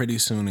pretty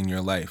soon in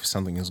your life,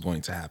 something is going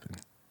to happen.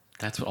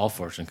 That's what all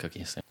fortune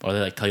cookies say. Or they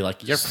like tell you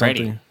like, you're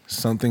pretty.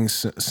 Something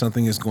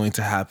is going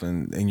to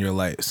happen in your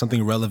life.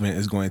 Something relevant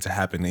is going to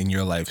happen in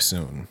your life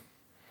soon.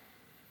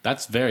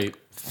 That's very...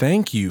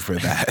 Thank you for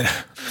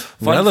that.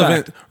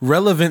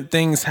 relevant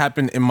things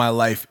happen in my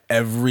life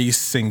every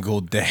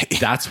single day.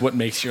 That's what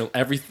makes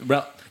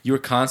you're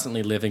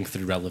constantly living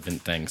through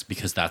relevant things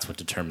because that's what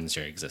determines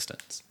your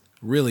existence.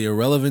 Really, a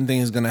relevant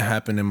thing is going to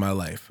happen in my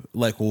life.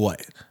 Like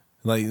what?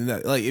 Like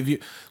if you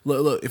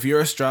look, if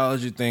your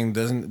astrology thing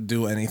doesn't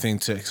do anything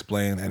to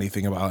explain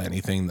anything about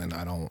anything, then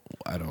I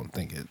don't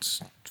think it's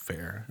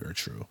fair or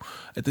true.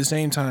 At the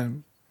same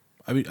time,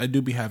 I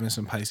do be having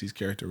some Pisces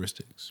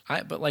characteristics.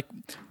 But like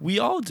we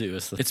all do.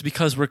 It's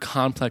because we're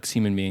complex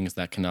human beings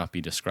that cannot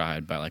be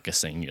described by like a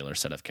singular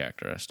set of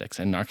characteristics,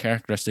 and our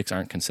characteristics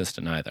aren't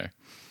consistent either.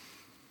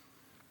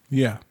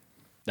 Yeah.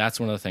 That's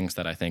one of the things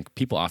that I think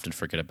people often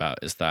forget about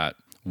is that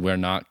we're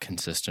not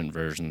consistent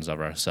versions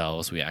of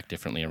ourselves. We act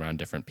differently around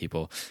different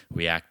people.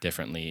 We act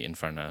differently in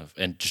front of,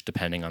 and just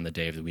depending on the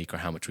day of the week or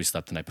how much we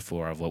slept the night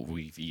before, of what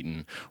we've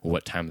eaten or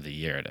what time of the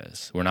year it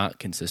is. We're not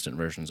consistent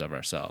versions of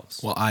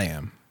ourselves. Well, I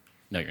am.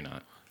 No, you're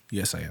not.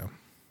 Yes, I am.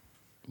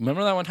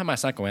 Remember that one time I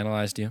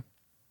psychoanalyzed you?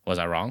 Was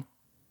I wrong?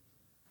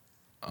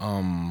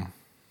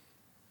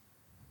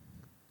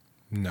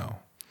 No.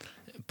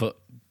 But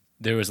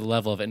there was a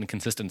level of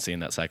inconsistency in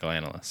that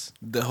psychoanalyst.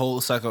 The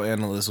whole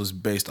psychoanalyst was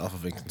based off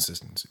of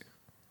inconsistency.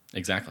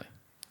 Exactly.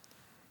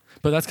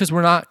 But that's because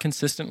we're not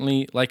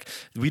consistently, like,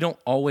 we don't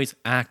always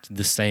act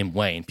the same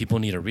way. And people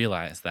need to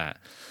realize that.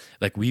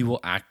 Like, we will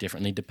act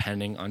differently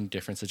depending on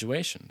different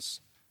situations.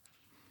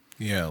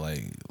 Yeah,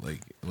 like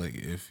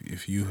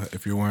if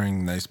you're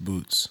wearing nice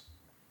boots,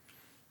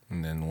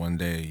 and then one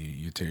day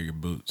you tear your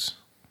boots,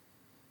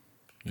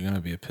 you're gonna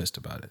be pissed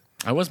about it.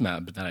 I was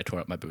mad that I tore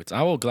up my boots.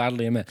 I will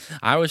gladly admit,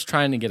 I was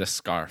trying to get a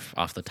scarf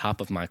off the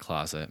top of my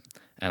closet,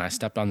 and I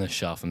stepped on the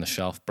shelf, and the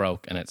shelf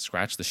broke, and it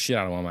scratched the shit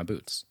out of one of my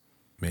boots.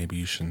 Maybe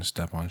you shouldn't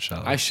step on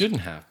shelves. I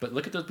shouldn't have, but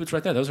look at those boots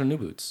right there. Those are new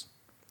boots.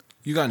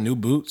 You got new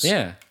boots?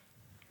 Yeah.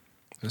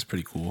 That's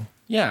pretty cool.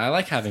 Yeah, I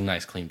like having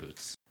nice, clean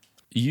boots.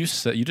 You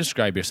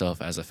describe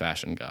yourself as a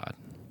fashion god.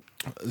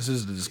 This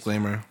is the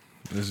disclaimer.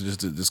 This is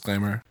just a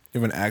disclaimer.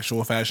 You have an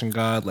actual fashion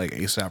god like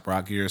A$AP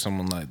Rocky or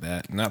someone like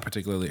that. Not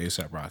particularly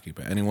A$AP Rocky,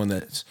 but anyone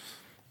that's,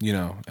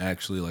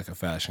 actually like a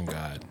fashion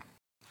god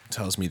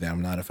tells me that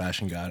I'm not a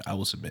fashion god, I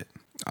will submit.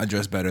 I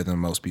dress better than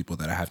most people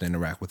that I have to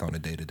interact with on a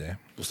day-to-day.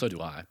 Well, so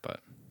do I, but...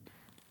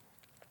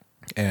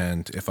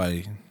 And if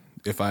I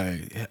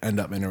end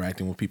up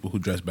interacting with people who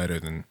dress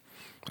better than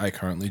I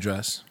currently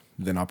dress,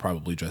 then I'll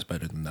probably dress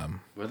better than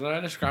them. What did I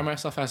describe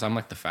myself as? I'm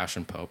like the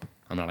fashion pope.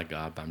 I'm not a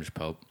god, but I'm just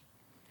pope.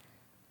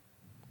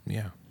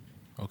 Yeah.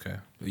 Okay.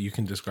 You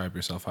can describe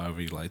yourself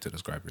however you like to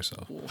describe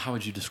yourself. How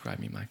would you describe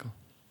me, Michael?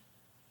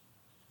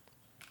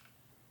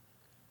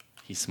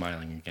 He's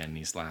smiling again.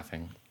 He's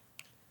laughing.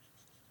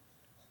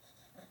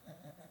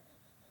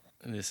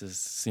 This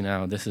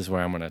is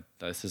where I'm gonna.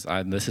 This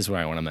is where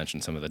I want to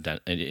mention some of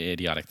the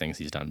idiotic things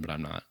he's done, but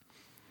I'm not.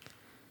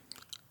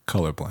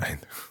 Colorblind.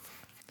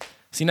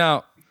 See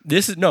now,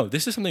 this is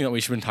something that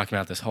we should have been talking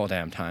about this whole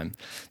damn time.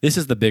 This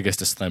is the biggest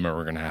disclaimer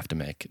we're gonna have to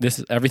make. This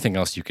is everything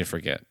else you can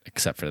forget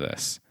except for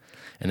this,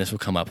 and this will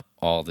come up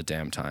all the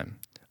damn time.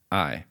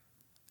 I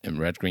am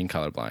red-green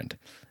colorblind,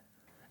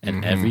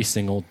 and every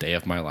single day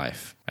of my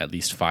life, at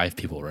least 5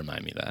 people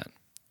remind me that,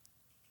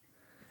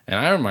 and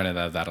I reminded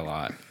of that a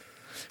lot.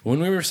 When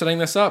we were setting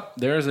this up,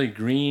 there's a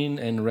green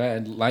and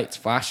red lights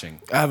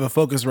flashing. I have a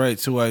Focusrite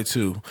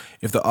 2i2.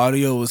 If the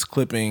audio is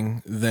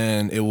clipping,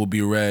 then it will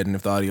be red, and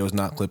if the audio is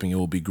not clipping, it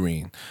will be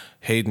green.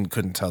 Hayden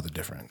couldn't tell the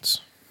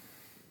difference.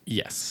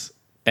 Yes.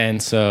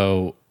 And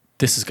so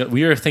this is good.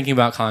 We were thinking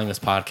about calling this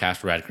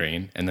podcast Red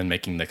Green and then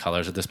making the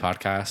colors of this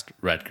podcast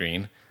red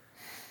green.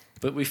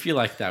 But we feel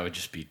like that would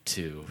just be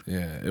too.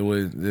 Yeah, it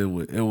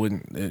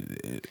wouldn't.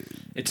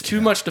 It's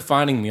too much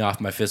defining me off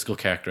my physical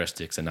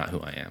characteristics and not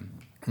who I am.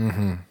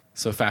 Mm-hmm.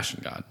 So, fashion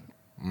god.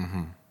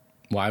 Mm-hmm.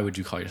 Why would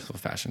you call yourself a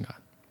fashion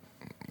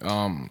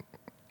god?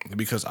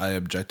 Because I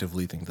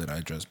objectively think that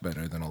I dress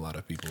better than a lot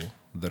of people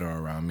that are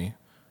around me,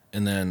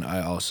 and then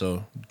I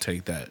also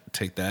take that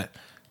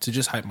to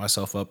just hype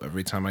myself up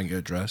every time I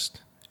get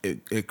dressed.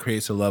 It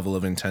creates a level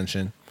of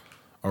intention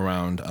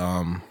around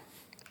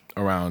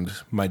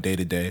my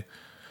day-to-day.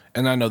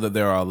 And I know that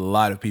there are a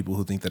lot of people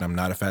who think that I'm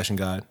not a fashion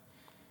god.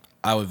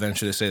 I would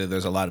venture to say that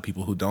there's a lot of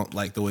people who don't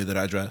like the way that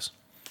I dress,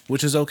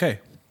 which is okay.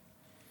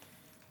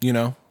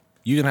 You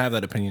can have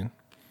that opinion.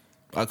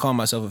 I call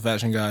myself a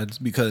fashion god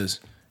because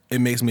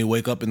it makes me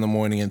wake up in the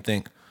morning and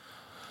think,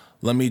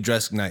 let me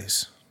dress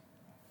nice.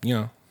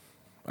 I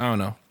don't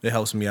know. It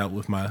helps me out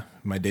with my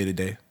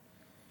day-to-day. It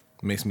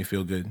makes me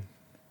feel good.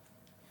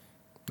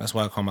 That's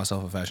why I call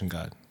myself a fashion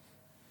god.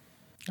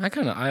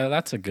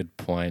 That's a good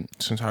point.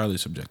 It's entirely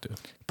subjective.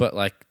 But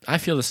I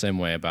feel the same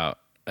way about,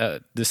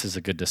 this is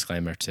a good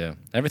disclaimer too.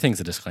 Everything's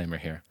a disclaimer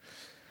here.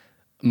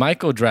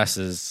 Michael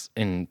dresses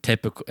in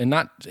typical, and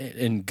not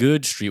in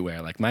good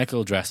streetwear. Like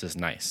Michael dresses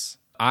nice.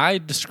 I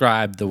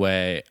describe the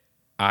way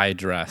I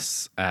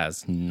dress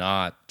as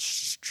not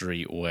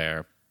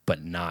streetwear,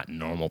 but not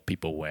normal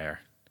people wear.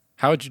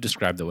 How would you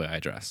describe the way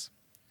I dress?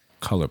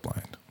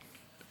 Colorblind.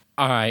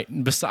 All right.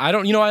 I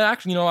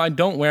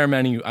don't wear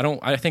many.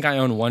 I think I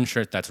own one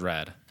shirt that's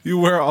red. You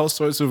wear all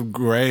sorts of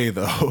gray,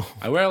 though.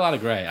 I wear a lot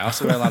of gray. I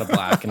also wear a lot of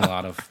black and a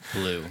lot of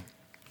blue.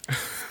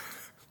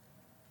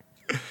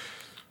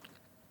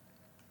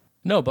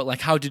 No, but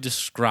how would you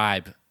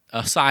describe,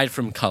 aside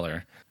from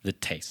color, the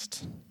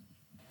taste?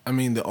 I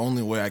mean, the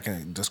only way I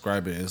can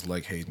describe it is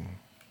like Hayden.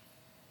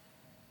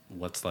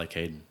 What's like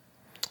Hayden?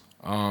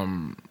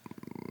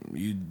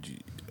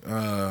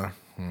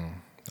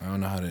 I don't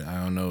know how to.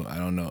 I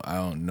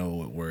don't know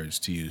what words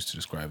to use to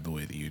describe the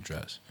way that you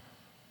dress.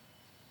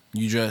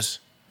 You dress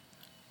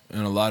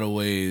in a lot of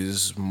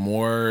ways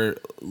more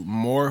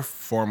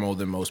formal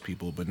than most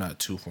people, but not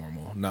too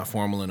formal. Not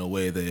formal in a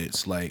way that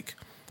it's like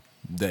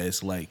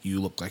you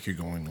look like you're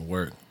going to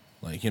work,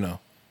 like, you know,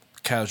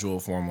 casual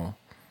formal.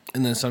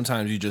 And then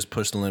sometimes you just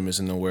push the limits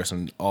and then wear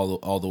some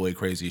all the way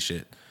crazy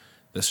shit.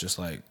 That's just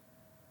like,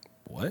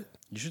 what?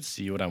 You should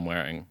see what I'm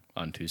wearing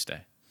on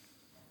Tuesday.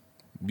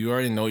 You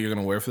already know what you're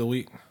gonna wear for the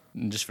week?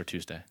 Just for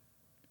Tuesday.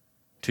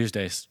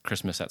 Tuesday's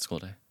Christmas at school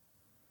day.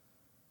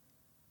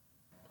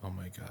 Oh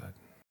my God.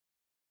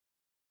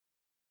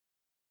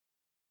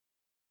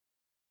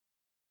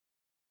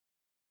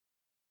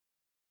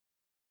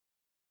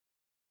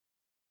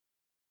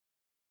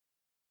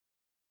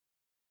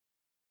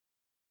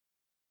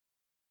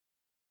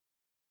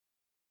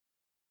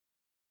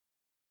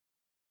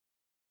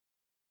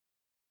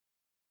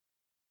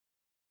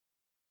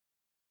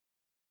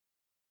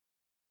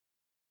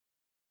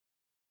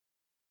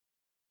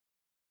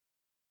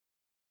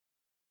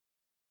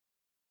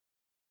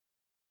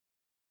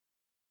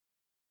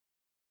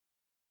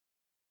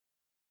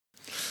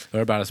 We're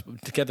about as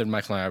together.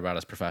 Michael and I are about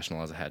as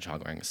professional as a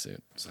hedgehog wearing a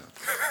suit. So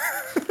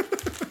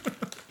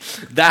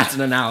that's an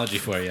analogy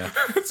for you.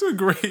 That's a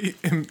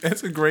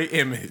great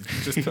image.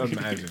 Just to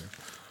imagine.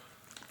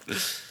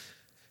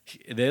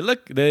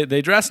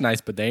 They dress nice,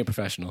 but they ain't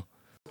professional.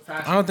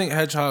 I don't think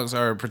hedgehogs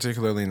are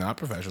particularly not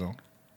professional.